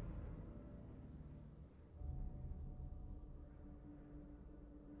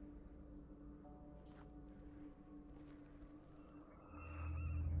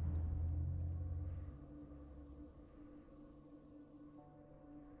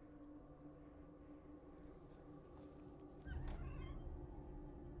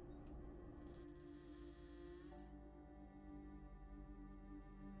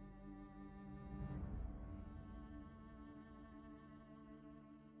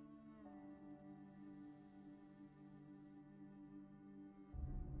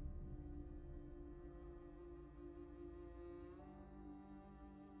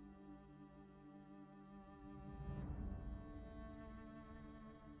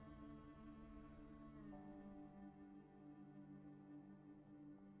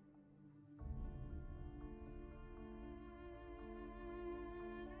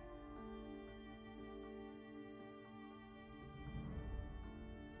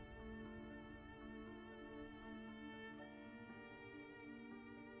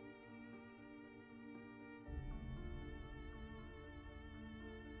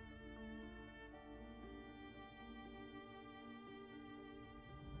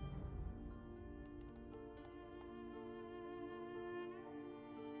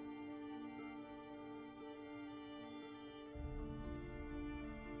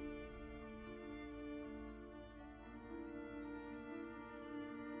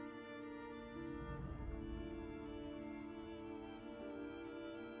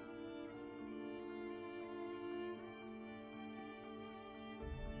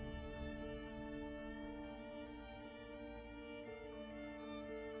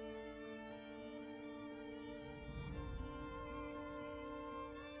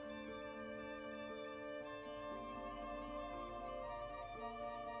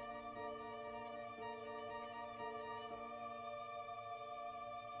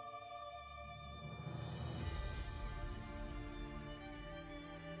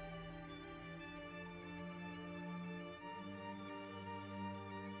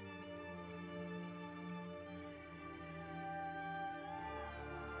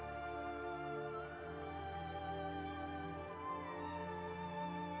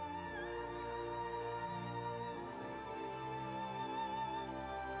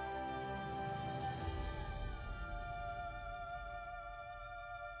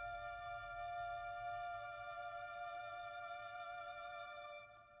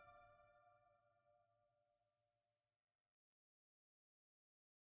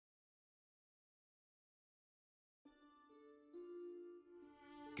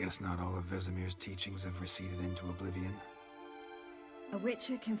 Guess not all of Vesemir's teachings have receded into oblivion. A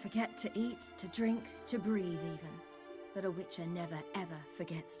witcher can forget to eat, to drink, to breathe even. But a witcher never ever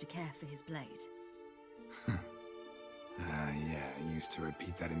forgets to care for his blade. Yeah, I used to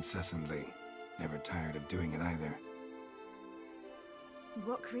repeat that incessantly. Never tired of doing it either.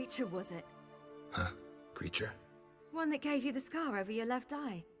 What creature was it? Huh? Creature? One that gave you the scar over your left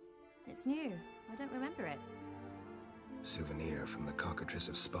eye. It's new. I don't remember it. Souvenir from the Cockatrice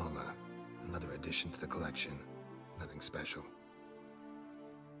of Spala. Another addition to the collection. Nothing special.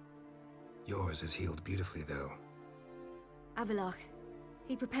 Yours is healed beautifully, though. Avallac'h.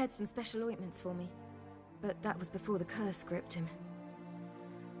 He prepared some special ointments for me. But that was before the curse gripped him.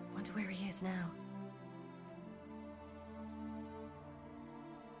 Wonder where he is now.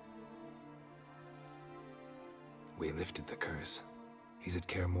 We lifted the curse. He's at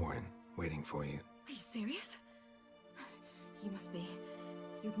Kaer Morhen, waiting for you. Are you serious? You must be.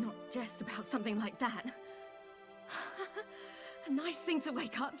 You'd not jest about something like that. A nice thing to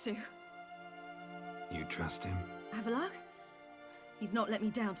wake up to. You trust him? Avallac'h? He's not let me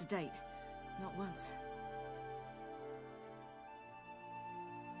down to date. Not once.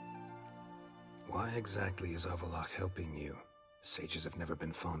 Why exactly is Avallac'h helping you? Sages have never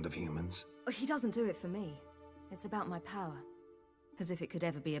been fond of humans. He doesn't do it for me. It's about my power. As if it could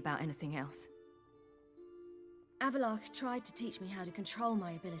ever be about anything else. Avallac'h tried to teach me how to control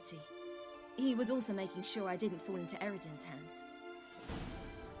my ability. He was also making sure I didn't fall into Eredin's hands.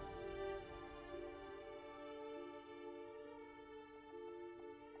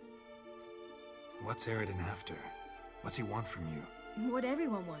 What's Eredin after? What's he want from you? What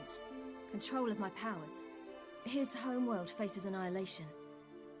everyone wants. Control of my powers. His homeworld faces annihilation.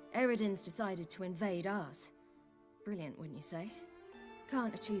 Eredin's decided to invade ours. Brilliant, wouldn't you say?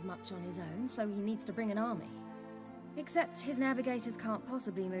 Can't achieve much on his own, so he needs to bring an army. Except his navigators can't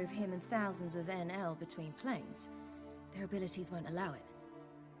possibly move him and thousands of NL between planes. Their abilities won't allow it.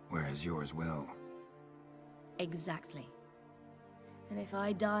 Whereas yours will. Exactly. And if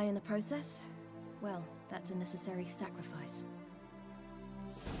I die in the process, well, that's a necessary sacrifice.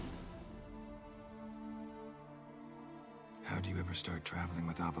 How do you ever start traveling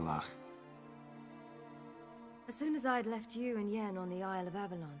with Avallac'h? As soon as I'd left you and Yen on the Isle of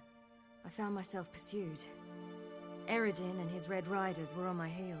Avalon, I found myself pursued. Eredin and his Red Riders were on my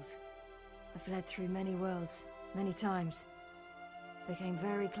heels. I fled through many worlds, many times. They came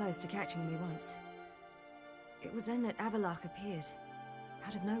very close to catching me once. It was then that Avallac'h appeared,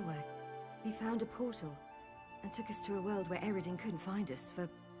 out of nowhere. He found a portal, and took us to a world where Eredin couldn't find us for,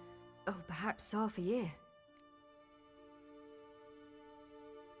 oh, perhaps half a year.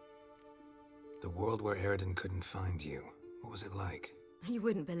 The world where Eredin couldn't find you. What was it like? You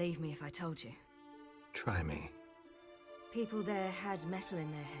wouldn't believe me if I told you. Try me. People there had metal in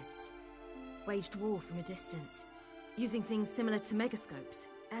their heads. Waged war from a distance, using things similar to megascopes.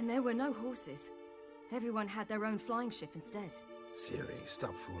 And there were no horses. Everyone had their own flying ship instead. Ciri,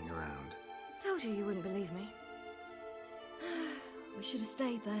 stop fooling around. Told you wouldn't believe me. We should have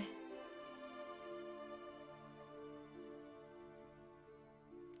stayed there.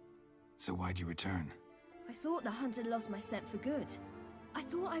 So why'd you return? I thought the hunt had lost my scent for good. I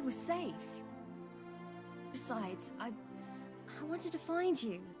thought I was safe. Besides, I wanted to find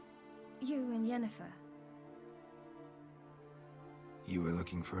you. You and Yennefer. You were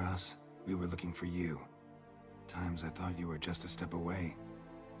looking for us, we were looking for you. Times I thought you were just a step away.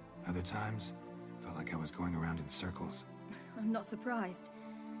 Other times, felt like I was going around in circles. I'm not surprised.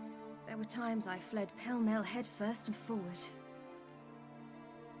 There were times I fled pell-mell head first and forward.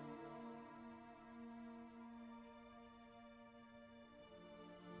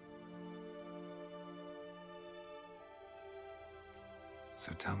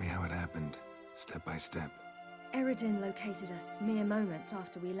 So tell me how it happened, step by step. Eredin located us mere moments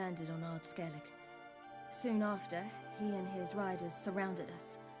after we landed on Ard Skellig. Soon after, he and his riders surrounded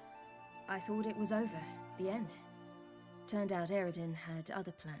us. I thought it was over, the end. Turned out Eredin had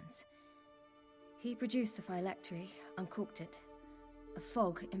other plans. He produced the phylactery, uncorked it. A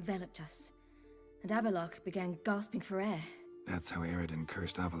fog enveloped us, and Avallac'h began gasping for air. That's how Eredin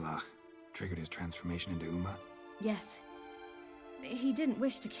cursed Avallac'h, triggered his transformation into Uma? Yes. He didn't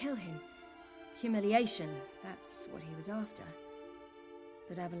wish to kill him. Humiliation, that's what he was after.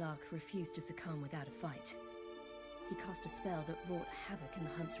 But Avallac'h refused to succumb without a fight. He cast a spell that wrought havoc in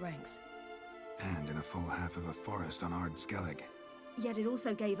the hunt's ranks. And in a full half of a forest on Ard Skellig. Yet it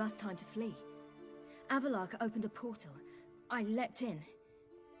also gave us time to flee. Avallac'h opened a portal. I leapt in.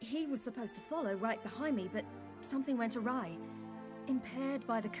 He was supposed to follow right behind me, but something went awry. Impaired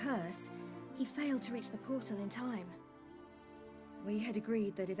by the curse, he failed to reach the portal in time. We had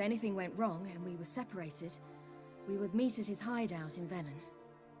agreed that if anything went wrong and we were separated, we would meet at his hideout in Velen.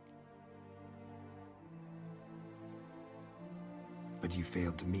 But you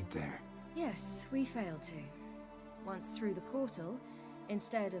failed to meet there. Yes, we failed to. Once through the portal,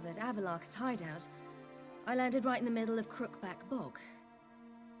 instead of at Avalok's hideout, I landed right in the middle of Crookback Bog.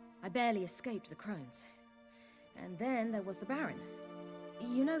 I barely escaped the crones. And then there was the Baron.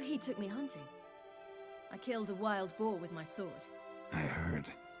 You know, he took me hunting. I killed a wild boar with my sword. I heard.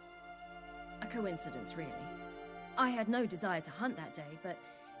 A coincidence, really. I had no desire to hunt that day, but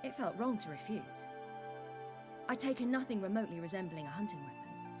it felt wrong to refuse. I'd taken nothing remotely resembling a hunting weapon.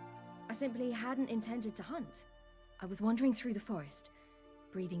 I simply hadn't intended to hunt. I was wandering through the forest,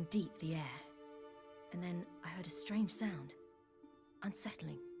 breathing deep the air. And then I heard a strange sound.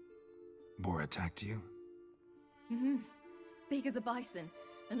 Unsettling. Boar attacked you? Mm-hmm. Big as a bison,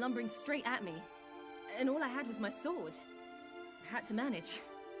 and lumbering straight at me. And all I had was my sword. I had to manage.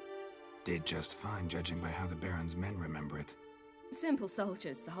 Did just fine, judging by how the Baron's men remember it. Simple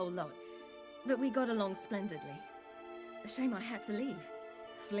soldiers, the whole lot. But we got along splendidly. A shame I had to leave.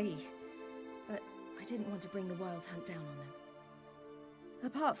 Flee. But I didn't want to bring the Wild Hunt down on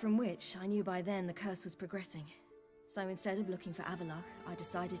them. Apart from which, I knew by then the curse was progressing. So instead of looking for Avalok, I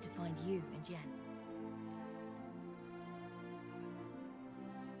decided to find you and Yen.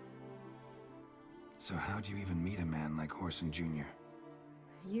 So how do you even meet a man like Whoreson Jr.?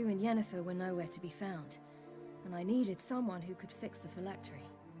 You and Yennefer were nowhere to be found, and I needed someone who could fix the phylactery.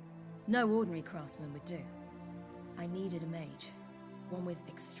 No ordinary craftsman would do. I needed a mage, one with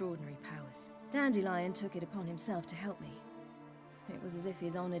extraordinary powers. Dandelion took it upon himself to help me. It was as if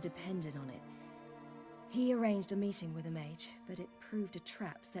his honor depended on it. He arranged a meeting with a mage, but it proved a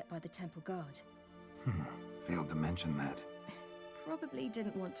trap set by the temple guard. Failed to mention that. Probably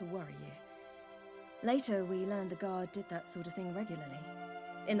didn't want to worry you. Later, we learned the guard did that sort of thing regularly,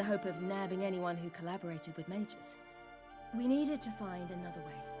 in the hope of nabbing anyone who collaborated with mages. We needed to find another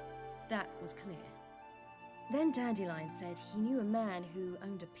way. That was clear. Then Dandelion said he knew a man who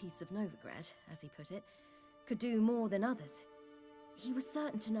owned a piece of Novigrad, as he put it, could do more than others. He was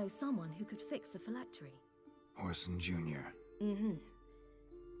certain to know someone who could fix the phylactery. Whoreson Jr. Mm-hmm.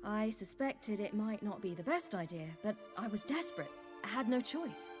 I suspected it might not be the best idea, but I was desperate. I had no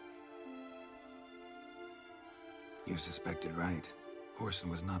choice. You suspected right. Whoreson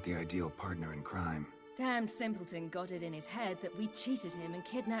was not the ideal partner in crime. Damned simpleton got it in his head that we cheated him and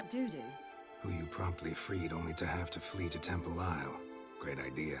kidnapped Dudu. Who you promptly freed only to have to flee to Temple Isle. Great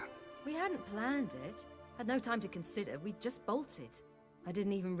idea. We hadn't planned it. Had no time to consider. We just bolted. I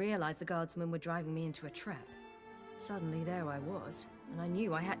didn't even realize the guardsmen were driving me into a trap. Suddenly there I was, and I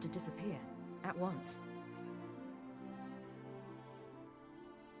knew I had to disappear. At once.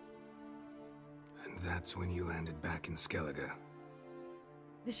 And that's when you landed back in Skellige.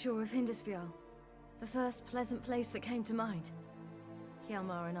 The shore of Hindisfjall. The first pleasant place that came to mind.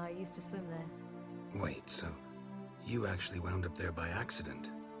 Hjalmar and I used to swim there. Wait, so you actually wound up there by accident?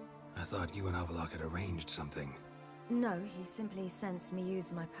 I thought you and Avalok had arranged something. No, he simply sensed me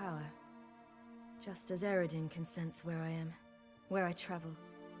use my power. Just as Eredin can sense where I am, where I travel.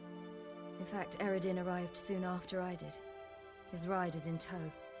 In fact, Eredin arrived soon after I did. His riders in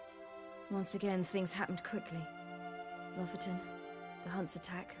tow. Once again, things happened quickly. Lofoten, the Hunt's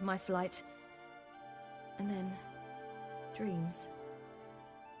attack, my flight. And then... dreams.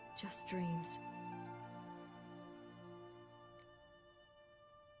 Just dreams.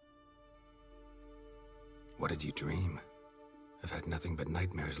 What did you dream? I've had nothing but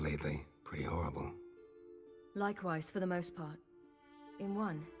nightmares lately. Pretty horrible. Likewise, for the most part. In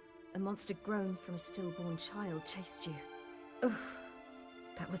one, a monster grown from a stillborn child chased you. Ugh,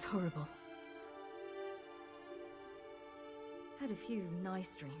 that was horrible. Had a few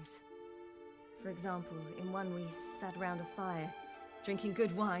nice dreams. For example, in one we sat around a fire, drinking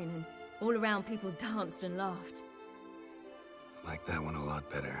good wine, and all around people danced and laughed. Like that one a lot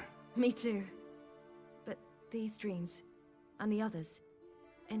better. Me too. But these dreams, and the others,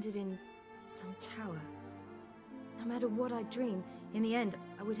 ended in some tower. No matter what I dream, in the end,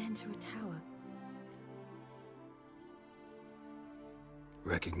 I would enter a tower.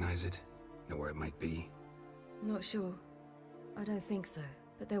 Recognize it? Know where it might be? Not sure. I don't think so,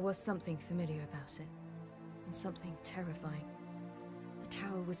 but there was something familiar about it. And something terrifying. The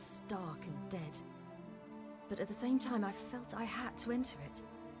tower was stark and dead. But at the same time, I felt I had to enter it.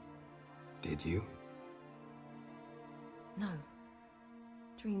 Did you? No.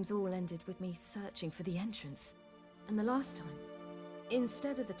 Dreams all ended with me searching for the entrance. And the last time,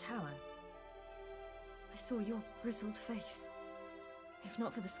 instead of the tower, I saw your grizzled face. If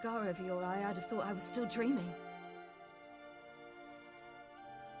not for the scar over your eye, I'd have thought I was still dreaming.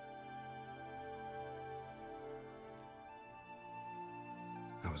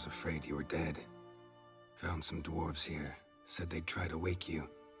 I was afraid you were dead. Found some dwarves here. Said they'd try to wake you,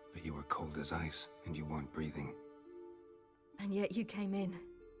 but you were cold as ice and you weren't breathing. And yet you came in.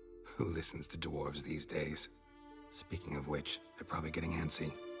 Who listens to dwarves these days? Speaking of which, they're probably getting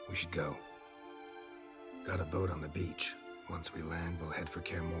antsy. We should go. Got a boat on the beach. Once we land, we'll head for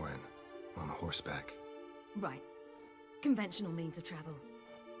Kaer Morhen, on horseback. Right. Conventional means of travel.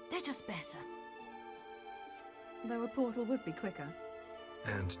 They're just better. Though a portal would be quicker.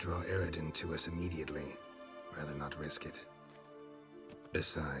 And draw Eredin to us immediately. Rather not risk it.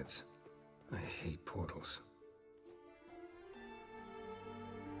 Besides, I hate portals.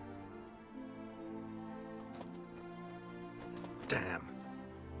 Damn.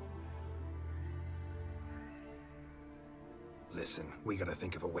 Listen, we gotta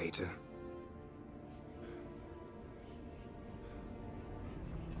think of a way to...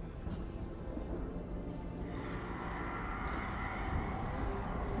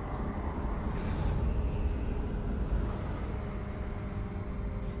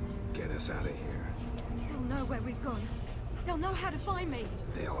 Get us out of here. They'll know where we've gone. They'll know how to find me.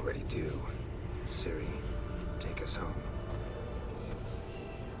 They already do. Ciri, take us home.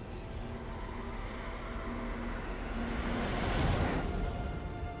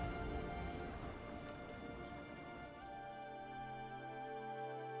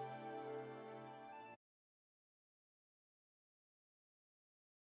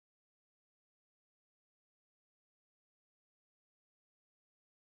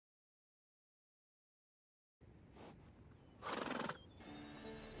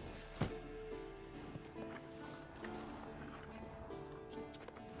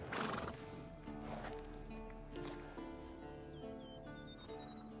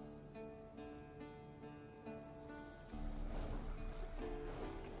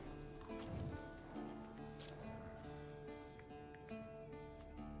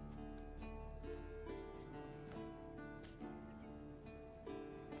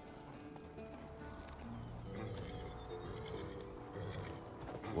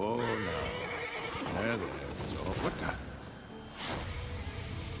 Whoa, now. There, it's all... What the...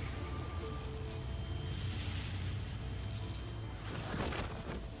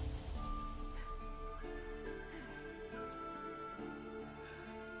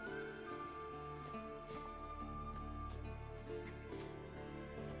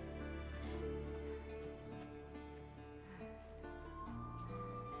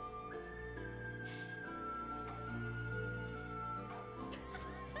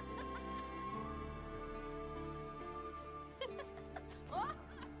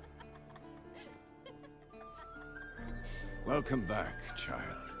 Welcome back,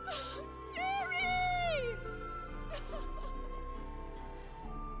 child. Ciri!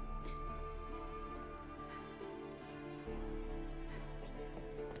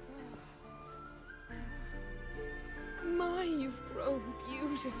 My, you've grown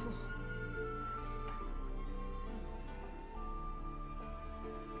beautiful.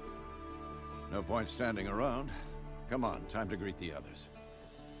 No point standing around. Come on, time to greet the others.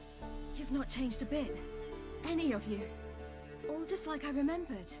 You've not changed a bit. Any of you. All just like I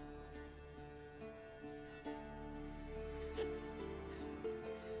remembered.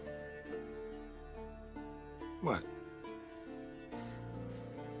 What?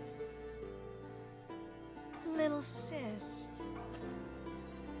 Little sis.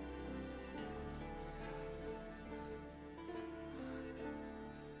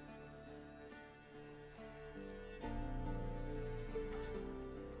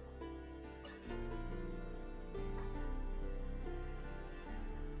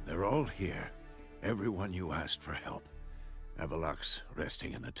 They're all here. Everyone you asked for help. Avalok's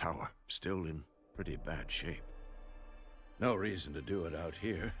resting in the tower, still in pretty bad shape. No reason to do it out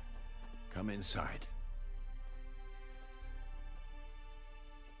here. Come inside.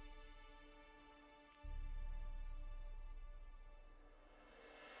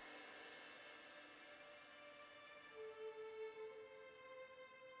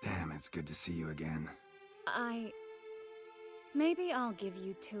 Damn, it's good to see you again. Maybe I'll give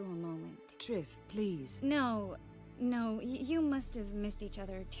you two a moment. Triss, please. No, you must have missed each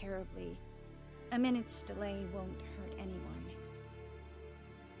other terribly. A minute's delay won't hurt anyone.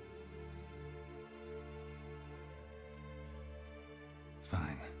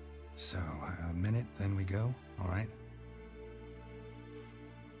 Fine. So, a minute, then we go, all right?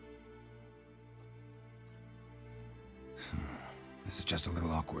 This is just a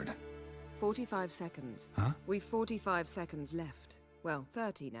little awkward. 45 seconds. Huh? We've 45 seconds left. Well,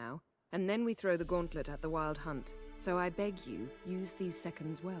 30 now. And then we throw the gauntlet at the Wild Hunt. So I beg you, use these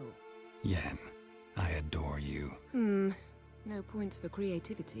seconds well. Yen, I adore you. No points for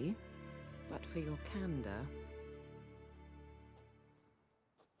creativity, but for your candor.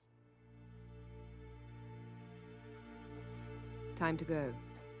 Time to go.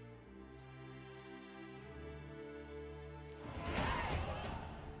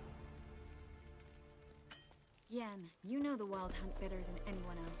 Yen, you know the Wild Hunt better than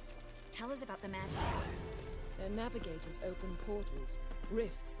anyone else. Tell us about the magic. Their navigators open portals,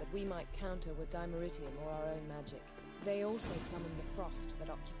 rifts that we might counter with dimeritium or our own magic. They also summon the frost that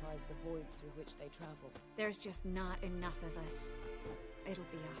occupies the voids through which they travel. There's just not enough of us. It'll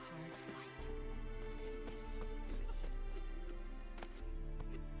be a hard fight.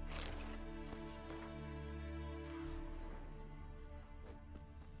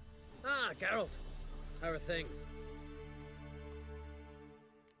 Ah, Geralt. How are things?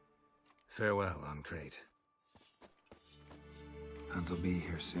 Farewell, Ancrate. Hunt'll be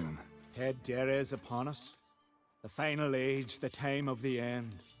here soon. Head is upon us. The final age, the time of the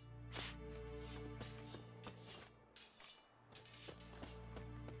end.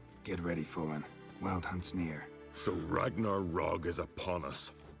 Get ready, Fullen. Wild Hunt's near. So Ragnarok is upon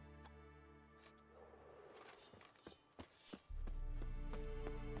us.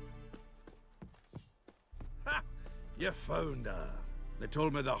 Ha! You found her. They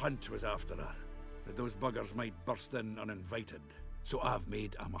told me the hunt was after her, that those buggers might burst in uninvited. So I've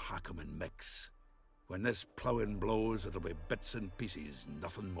made a Mahakaman mix. When this ploughing blows, it'll be bits and pieces,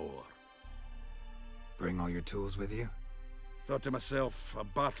 nothing more. Bring all your tools with you? Thought to myself, a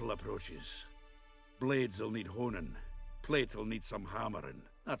battle approaches. Blades will need honing, plate will need some hammering,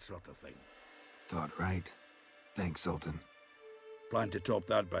 that sort of thing. Thought right. Thanks, Sultan. Plan to top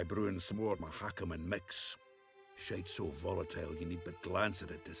that by brewing some more Mahakaman mix. Shite so volatile you need but glance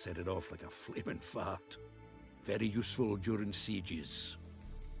at it to set it off like a flaming fart. Very useful during sieges.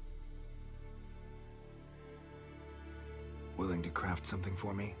 Willing to craft something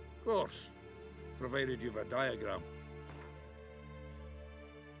for me? Of course, provided you've a diagram.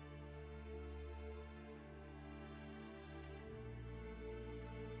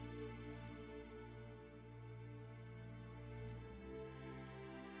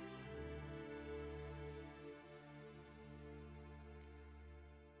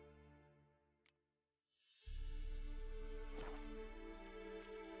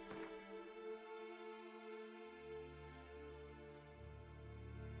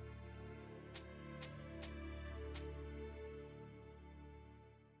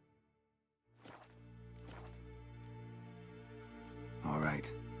 All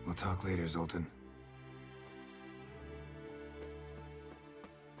right. We'll talk later, Zoltan.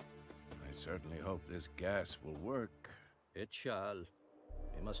 I certainly hope this gas will work. It shall.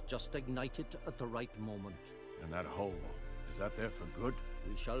 We must just ignite it at the right moment. And that hole, is that there for good?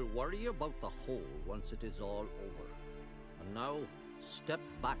 We shall worry about the hole once it is all over. And now, step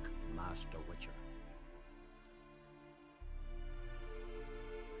back, Master Witcher.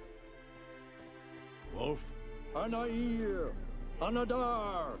 Wolf? Anair!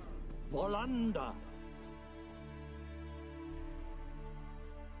 Anadar! Volanda!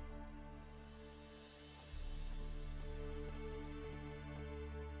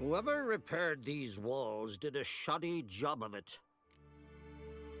 Whoever repaired these walls did a shoddy job of it.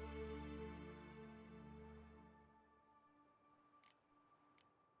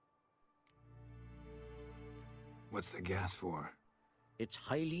 What's the gas for? It's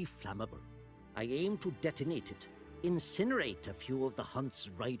highly flammable. I aim to detonate it. Incinerate a few of the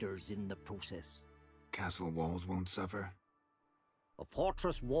Hunt's riders in the process. Castle walls won't suffer? The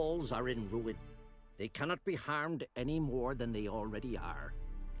fortress walls are in ruin. They cannot be harmed any more than they already are.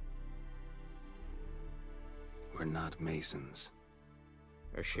 We're not masons.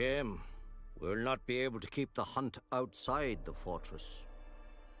 A shame. We'll not be able to keep the Hunt outside the fortress.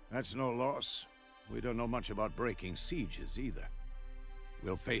 That's no loss. We don't know much about breaking sieges either.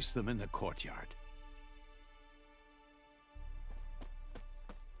 We'll face them in the courtyard.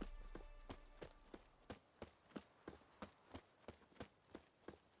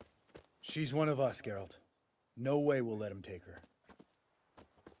 She's one of us, Geralt. No way we'll let him take her.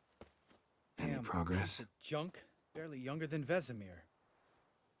 Any progress? Piece of junk? Barely younger than Vesemir.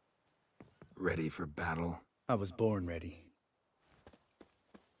 Ready for battle? I was born ready.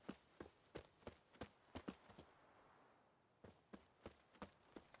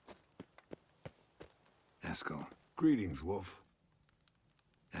 Eskel. Greetings, Wolf.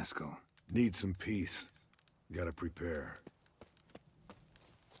 Eskel. Need some peace. Gotta prepare.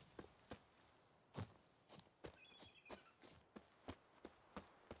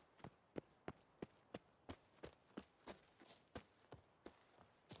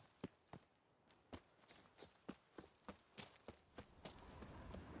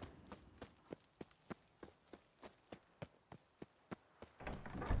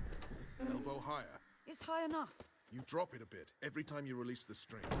 Elbow higher. It's high enough. You drop it a bit every time you release the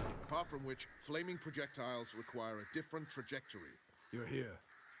string. Apart from which, flaming projectiles require a different trajectory. You're here.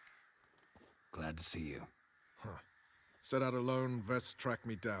 Glad to see you. Huh. Set out alone, Vest tracked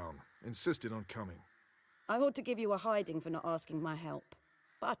me down. Insisted on coming. I ought to give you a hiding for not asking my help.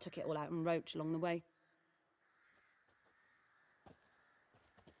 But I took it all out in roach along the way.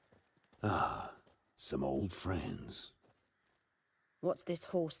 Ah, some old friends. What's this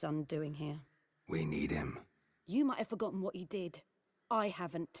horse son doing here? We need him. You might have forgotten what he did. I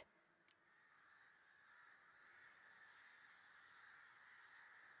haven't.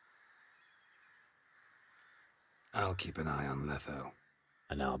 I'll keep an eye on Letho.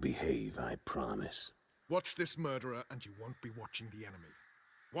 And I'll behave, I promise. Watch this murderer, and you won't be watching the enemy.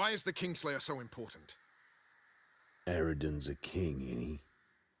 Why is the Kingslayer so important? Eridan's a king, ain't he?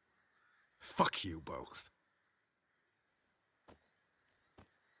 Fuck you both.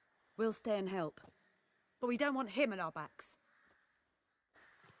 We'll stay and help. But we don't want him at our backs.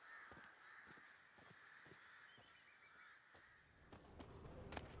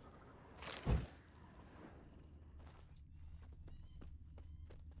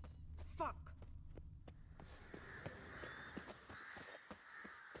 Fuck!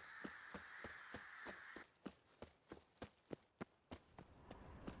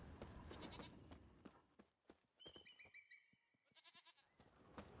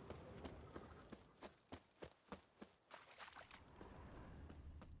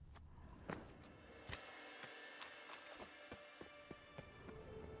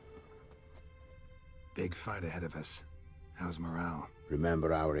 Big fight ahead of us. How's morale?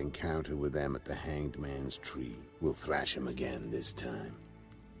 Remember our encounter with them at the Hanged Man's Tree. We'll thrash him again this time.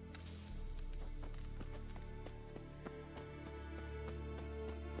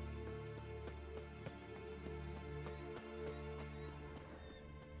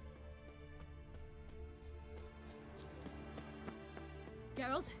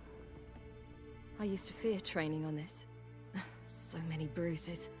 Geralt? I used to fear training on this. So many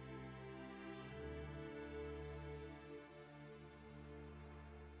bruises.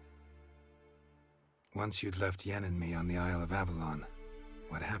 Once you'd left Yen and me on the Isle of Avalon,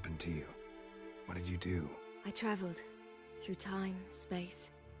 what happened to you? What did you do? I traveled through time,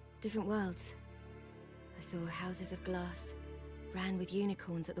 space, different worlds. I saw houses of glass, ran with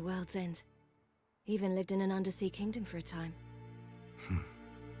unicorns at the world's end. Even lived in an undersea kingdom for a time.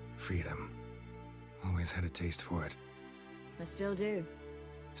 Freedom. Always had a taste for it. I still do.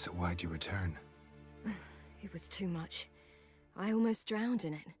 So why'd you return? It was too much. I almost drowned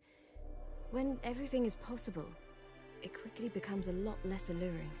in it. When everything is possible, it quickly becomes a lot less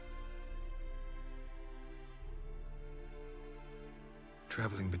alluring.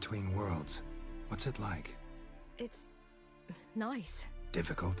 Traveling between worlds, what's it like? It's nice.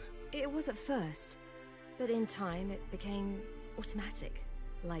 Difficult? It was at first, but in time it became automatic,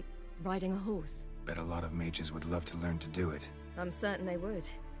 like riding a horse. Bet a lot of mages would love to learn to do it. I'm certain they would.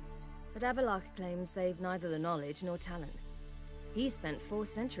 But Avallac'h claims they've neither the knowledge nor talent. He spent 4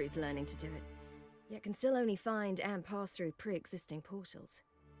 centuries learning to do it, yet can still only find and pass through pre-existing portals.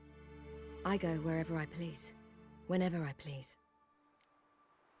 I go wherever I please, whenever I please.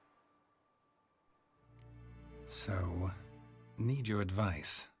 So, need your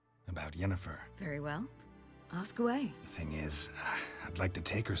advice about Yennefer. Very well. Ask away. The thing is, I'd like to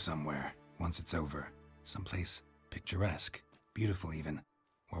take her somewhere, once it's over. Someplace picturesque, beautiful even,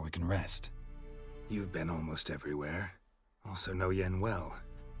 where we can rest. You've been almost everywhere. Also know Yen well.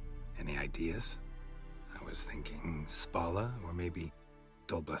 Any ideas? I was thinking Spala, or maybe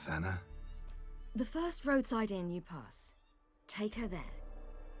Dol Blathanna. The first roadside inn you pass. Take her there.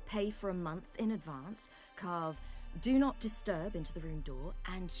 Pay for a month in advance, carve "Do Not Disturb" into the room door,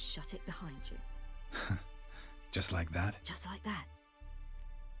 and shut it behind you. Just like that? Just like that.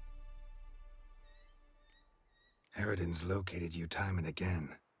 Eridan's located you time and again.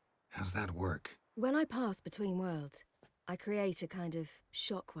 How's that work? When I pass between worlds, I create a kind of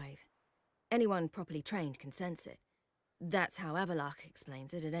shockwave. Anyone properly trained can sense it. That's how Avallac'h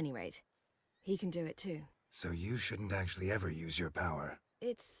explains it, at any rate. He can do it too. So you shouldn't actually ever use your power.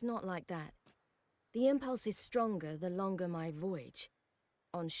 It's not like that. The impulse is stronger the longer my voyage.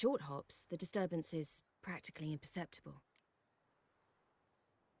 On short hops, the disturbance is practically imperceptible.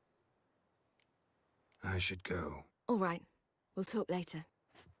 I should go. All right. We'll talk later.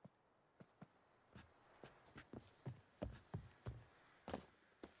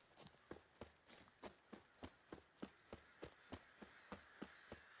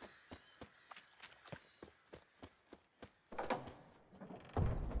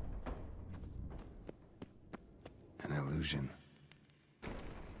 An illusion.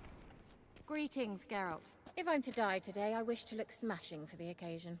 Greetings, Geralt. If I'm to die today, I wish to look smashing for the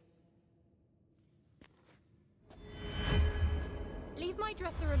occasion. Leave my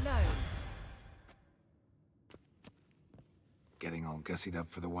dresser alone. Getting all gussied up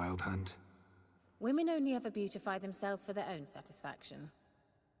for the wild hunt? Women only ever beautify themselves for their own satisfaction.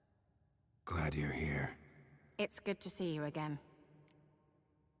 Glad you're here. It's good to see you again.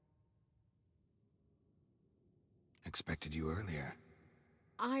 Expected you earlier.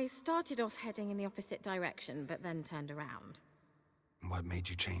 I started off heading in the opposite direction, but then turned around. What made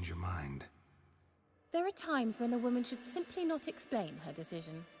you change your mind? There are times when a woman should simply not explain her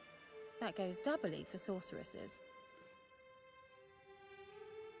decision. That goes doubly for sorceresses.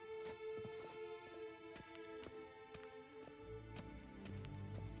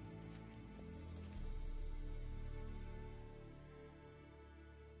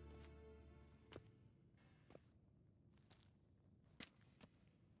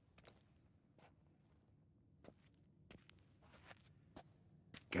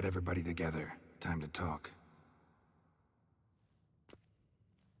 Get everybody together. Time to talk.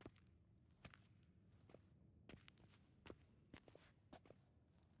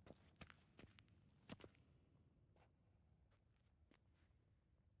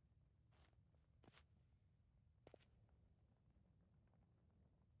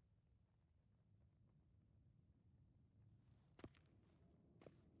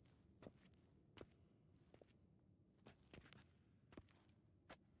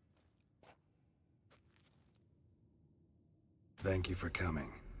 Thank you for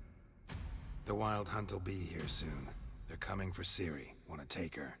coming. The Wild Hunt will be here soon. They're coming for Ciri. Want to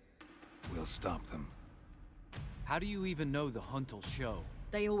take her? We'll stop them. How do you even know the hunt will show?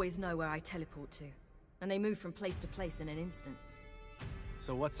 They always know where I teleport to, and they move from place to place in an instant.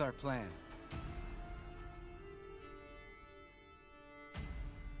 So what's our plan?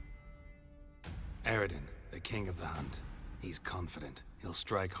 Eredin, the king of the hunt. He's confident. He'll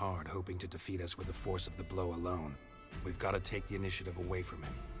strike hard, hoping to defeat us with the force of the blow alone. We've got to take the initiative away from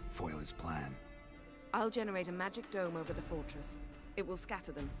him, foil his plan. I'll generate a magic dome over the fortress. It will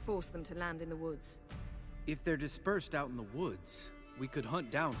scatter them, force them to land in the woods. If they're dispersed out in the woods, we could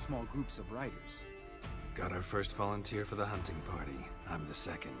hunt down small groups of riders. Got our first volunteer for the hunting party. I'm the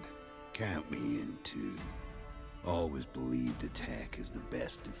second. Count me in, too. Always believed attack is the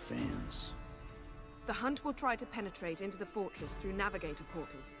best defense. The hunt will try to penetrate into the fortress through navigator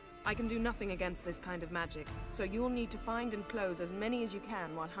portals. I can do nothing against this kind of magic, so you'll need to find and close as many as you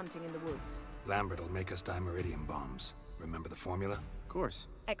can while hunting in the woods. Lambert will make us dimeridium bombs. Remember the formula? Of course.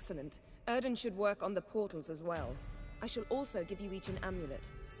 Excellent. Erden should work on the portals as well. I shall also give you each an amulet.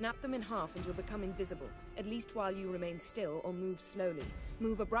 Snap them in half and you'll become invisible, at least while you remain still or move slowly.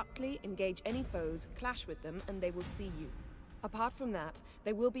 Move abruptly, engage any foes, clash with them, and they will see you. Apart from that,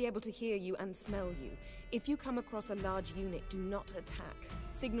 they will be able to hear you and smell you. If you come across a large unit, do not attack.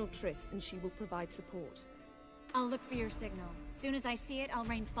 Signal Triss and she will provide support. I'll look for your signal. Soon as I see it, I'll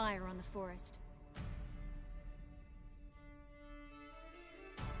rain fire on the forest.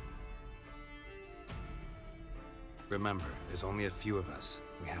 Remember, there's only a few of us.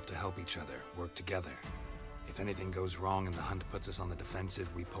 We have to help each other, work together. If anything goes wrong and the hunt puts us on the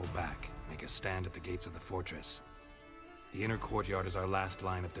defensive, we pull back, make a stand at the gates of the fortress. The inner courtyard is our last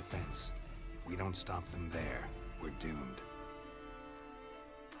line of defense. If we don't stop them there, we're doomed.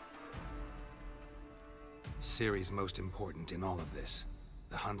 Ciri's most important in all of this.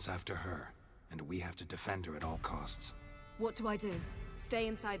 The hunt's after her, and we have to defend her at all costs. What do I do? Stay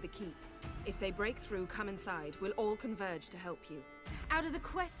inside the keep. If they break through, come inside. We'll all converge to help you. Out of the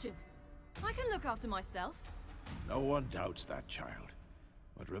question. I can look after myself. No one doubts that, child.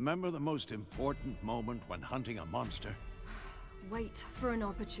 But remember the most important moment when hunting a monster? Wait for an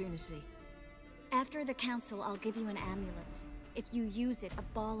opportunity. After the council, I'll give you an amulet. If you use it, a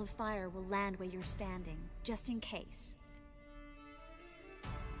ball of fire will land where you're standing, just in case.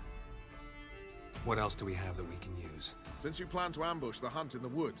 What else do we have that we can use? Since you plan to ambush the hunt in the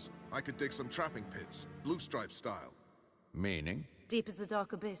woods, I could dig some trapping pits, blue stripe style. Meaning? Deep as the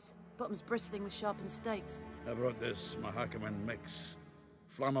dark abyss, bottoms bristling with sharpened stakes. I brought this Mahakaman mix.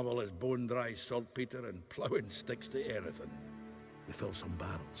 Flammable as bone-dry saltpeter and ploughing sticks to anything. You fill some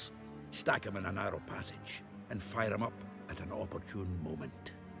barrels, stack them in a narrow passage, and fire them up at an opportune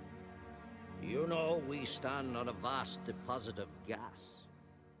moment. You know, we stand on a vast deposit of gas.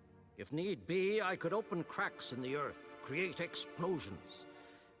 If need be, I could open cracks in the earth, create explosions.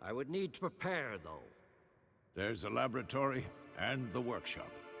 I would need to prepare, though. There's the laboratory and the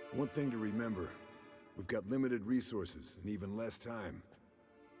workshop. One thing to remember, we've got limited resources and even less time.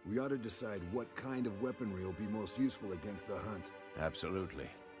 We ought to decide what kind of weaponry will be most useful against the hunt. Absolutely.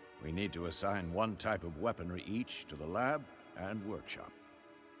 We need to assign one type of weaponry each to the lab and workshop.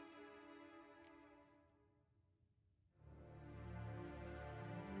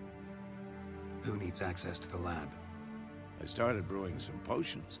 Who needs access to the lab? I started brewing some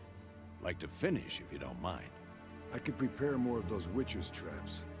potions. Like to finish, if you don't mind. I could prepare more of those witcher's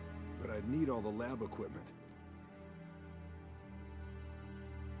traps, but I'd need all the lab equipment.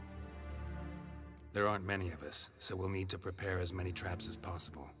 There aren't many of us, so we'll need to prepare as many traps as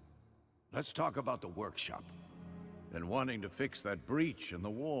possible. Let's talk about the workshop. Been wanting to fix that breach in the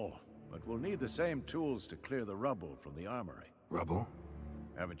wall, but we'll need the same tools to clear the rubble from the armory. Rubble?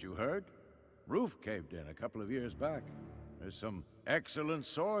 Haven't you heard? Roof caved in a couple of years back. There's some excellent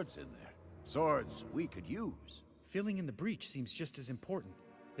swords in there. Swords we could use. Filling in the breach seems just as important.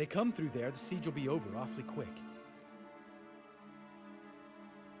 They come through there, the siege will be over awfully quick.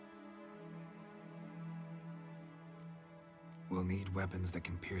 We'll need weapons that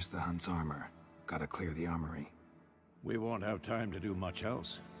can pierce the Hunt's armor. Gotta clear the armory. We won't have time to do much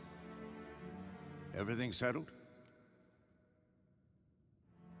else. Everything settled?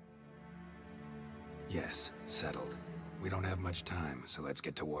 Yes, settled. We don't have much time, so let's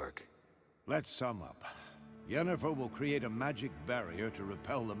get to work. Let's sum up. Yennefer will create a magic barrier to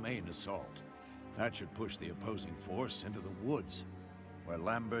repel the main assault. That should push the opposing force into the woods, where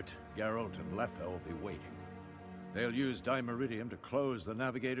Lambert, Geralt, and Letha will be waiting. They'll use Dimeridium to close the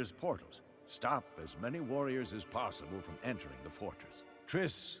Navigator's portals, stop as many warriors as possible from entering the fortress.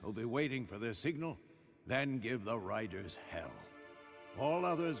 Triss will be waiting for their signal, then give the riders hell. All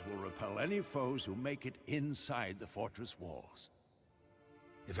others will repel any foes who make it inside the fortress walls.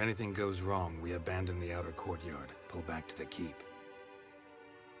 If anything goes wrong, we abandon the outer courtyard, pull back to the keep.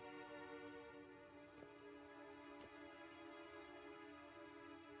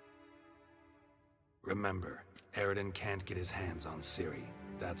 Remember, Eridan can't get his hands on Ciri.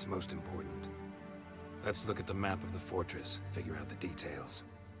 That's most important. Let's look at the map of the fortress, figure out the details.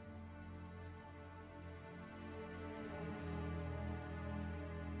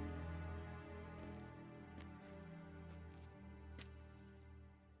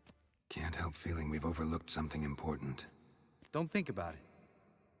 Can't help feeling we've overlooked something important. Don't think about it.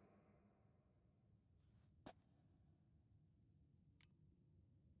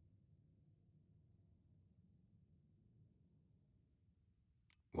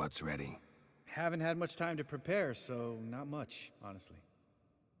 What's ready? Haven't had much time to prepare, so not much, honestly.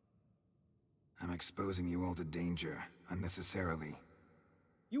 I'm exposing you all to danger, unnecessarily.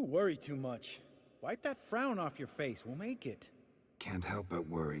 You worry too much. Wipe that frown off your face, we'll make it. Can't help but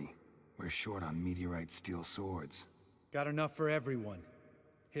worry. We're short on meteorite steel swords. Got enough for everyone.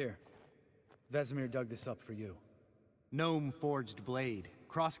 Here, Vesemir dug this up for you. Gnome-forged blade,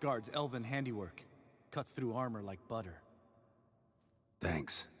 crossguard's elven handiwork. Cuts through armor like butter.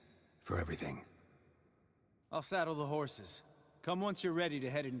 Thanks for everything. I'll saddle the horses. Come once you're ready to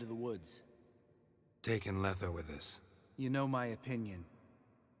head into the woods. Taking Letha with us. You know my opinion.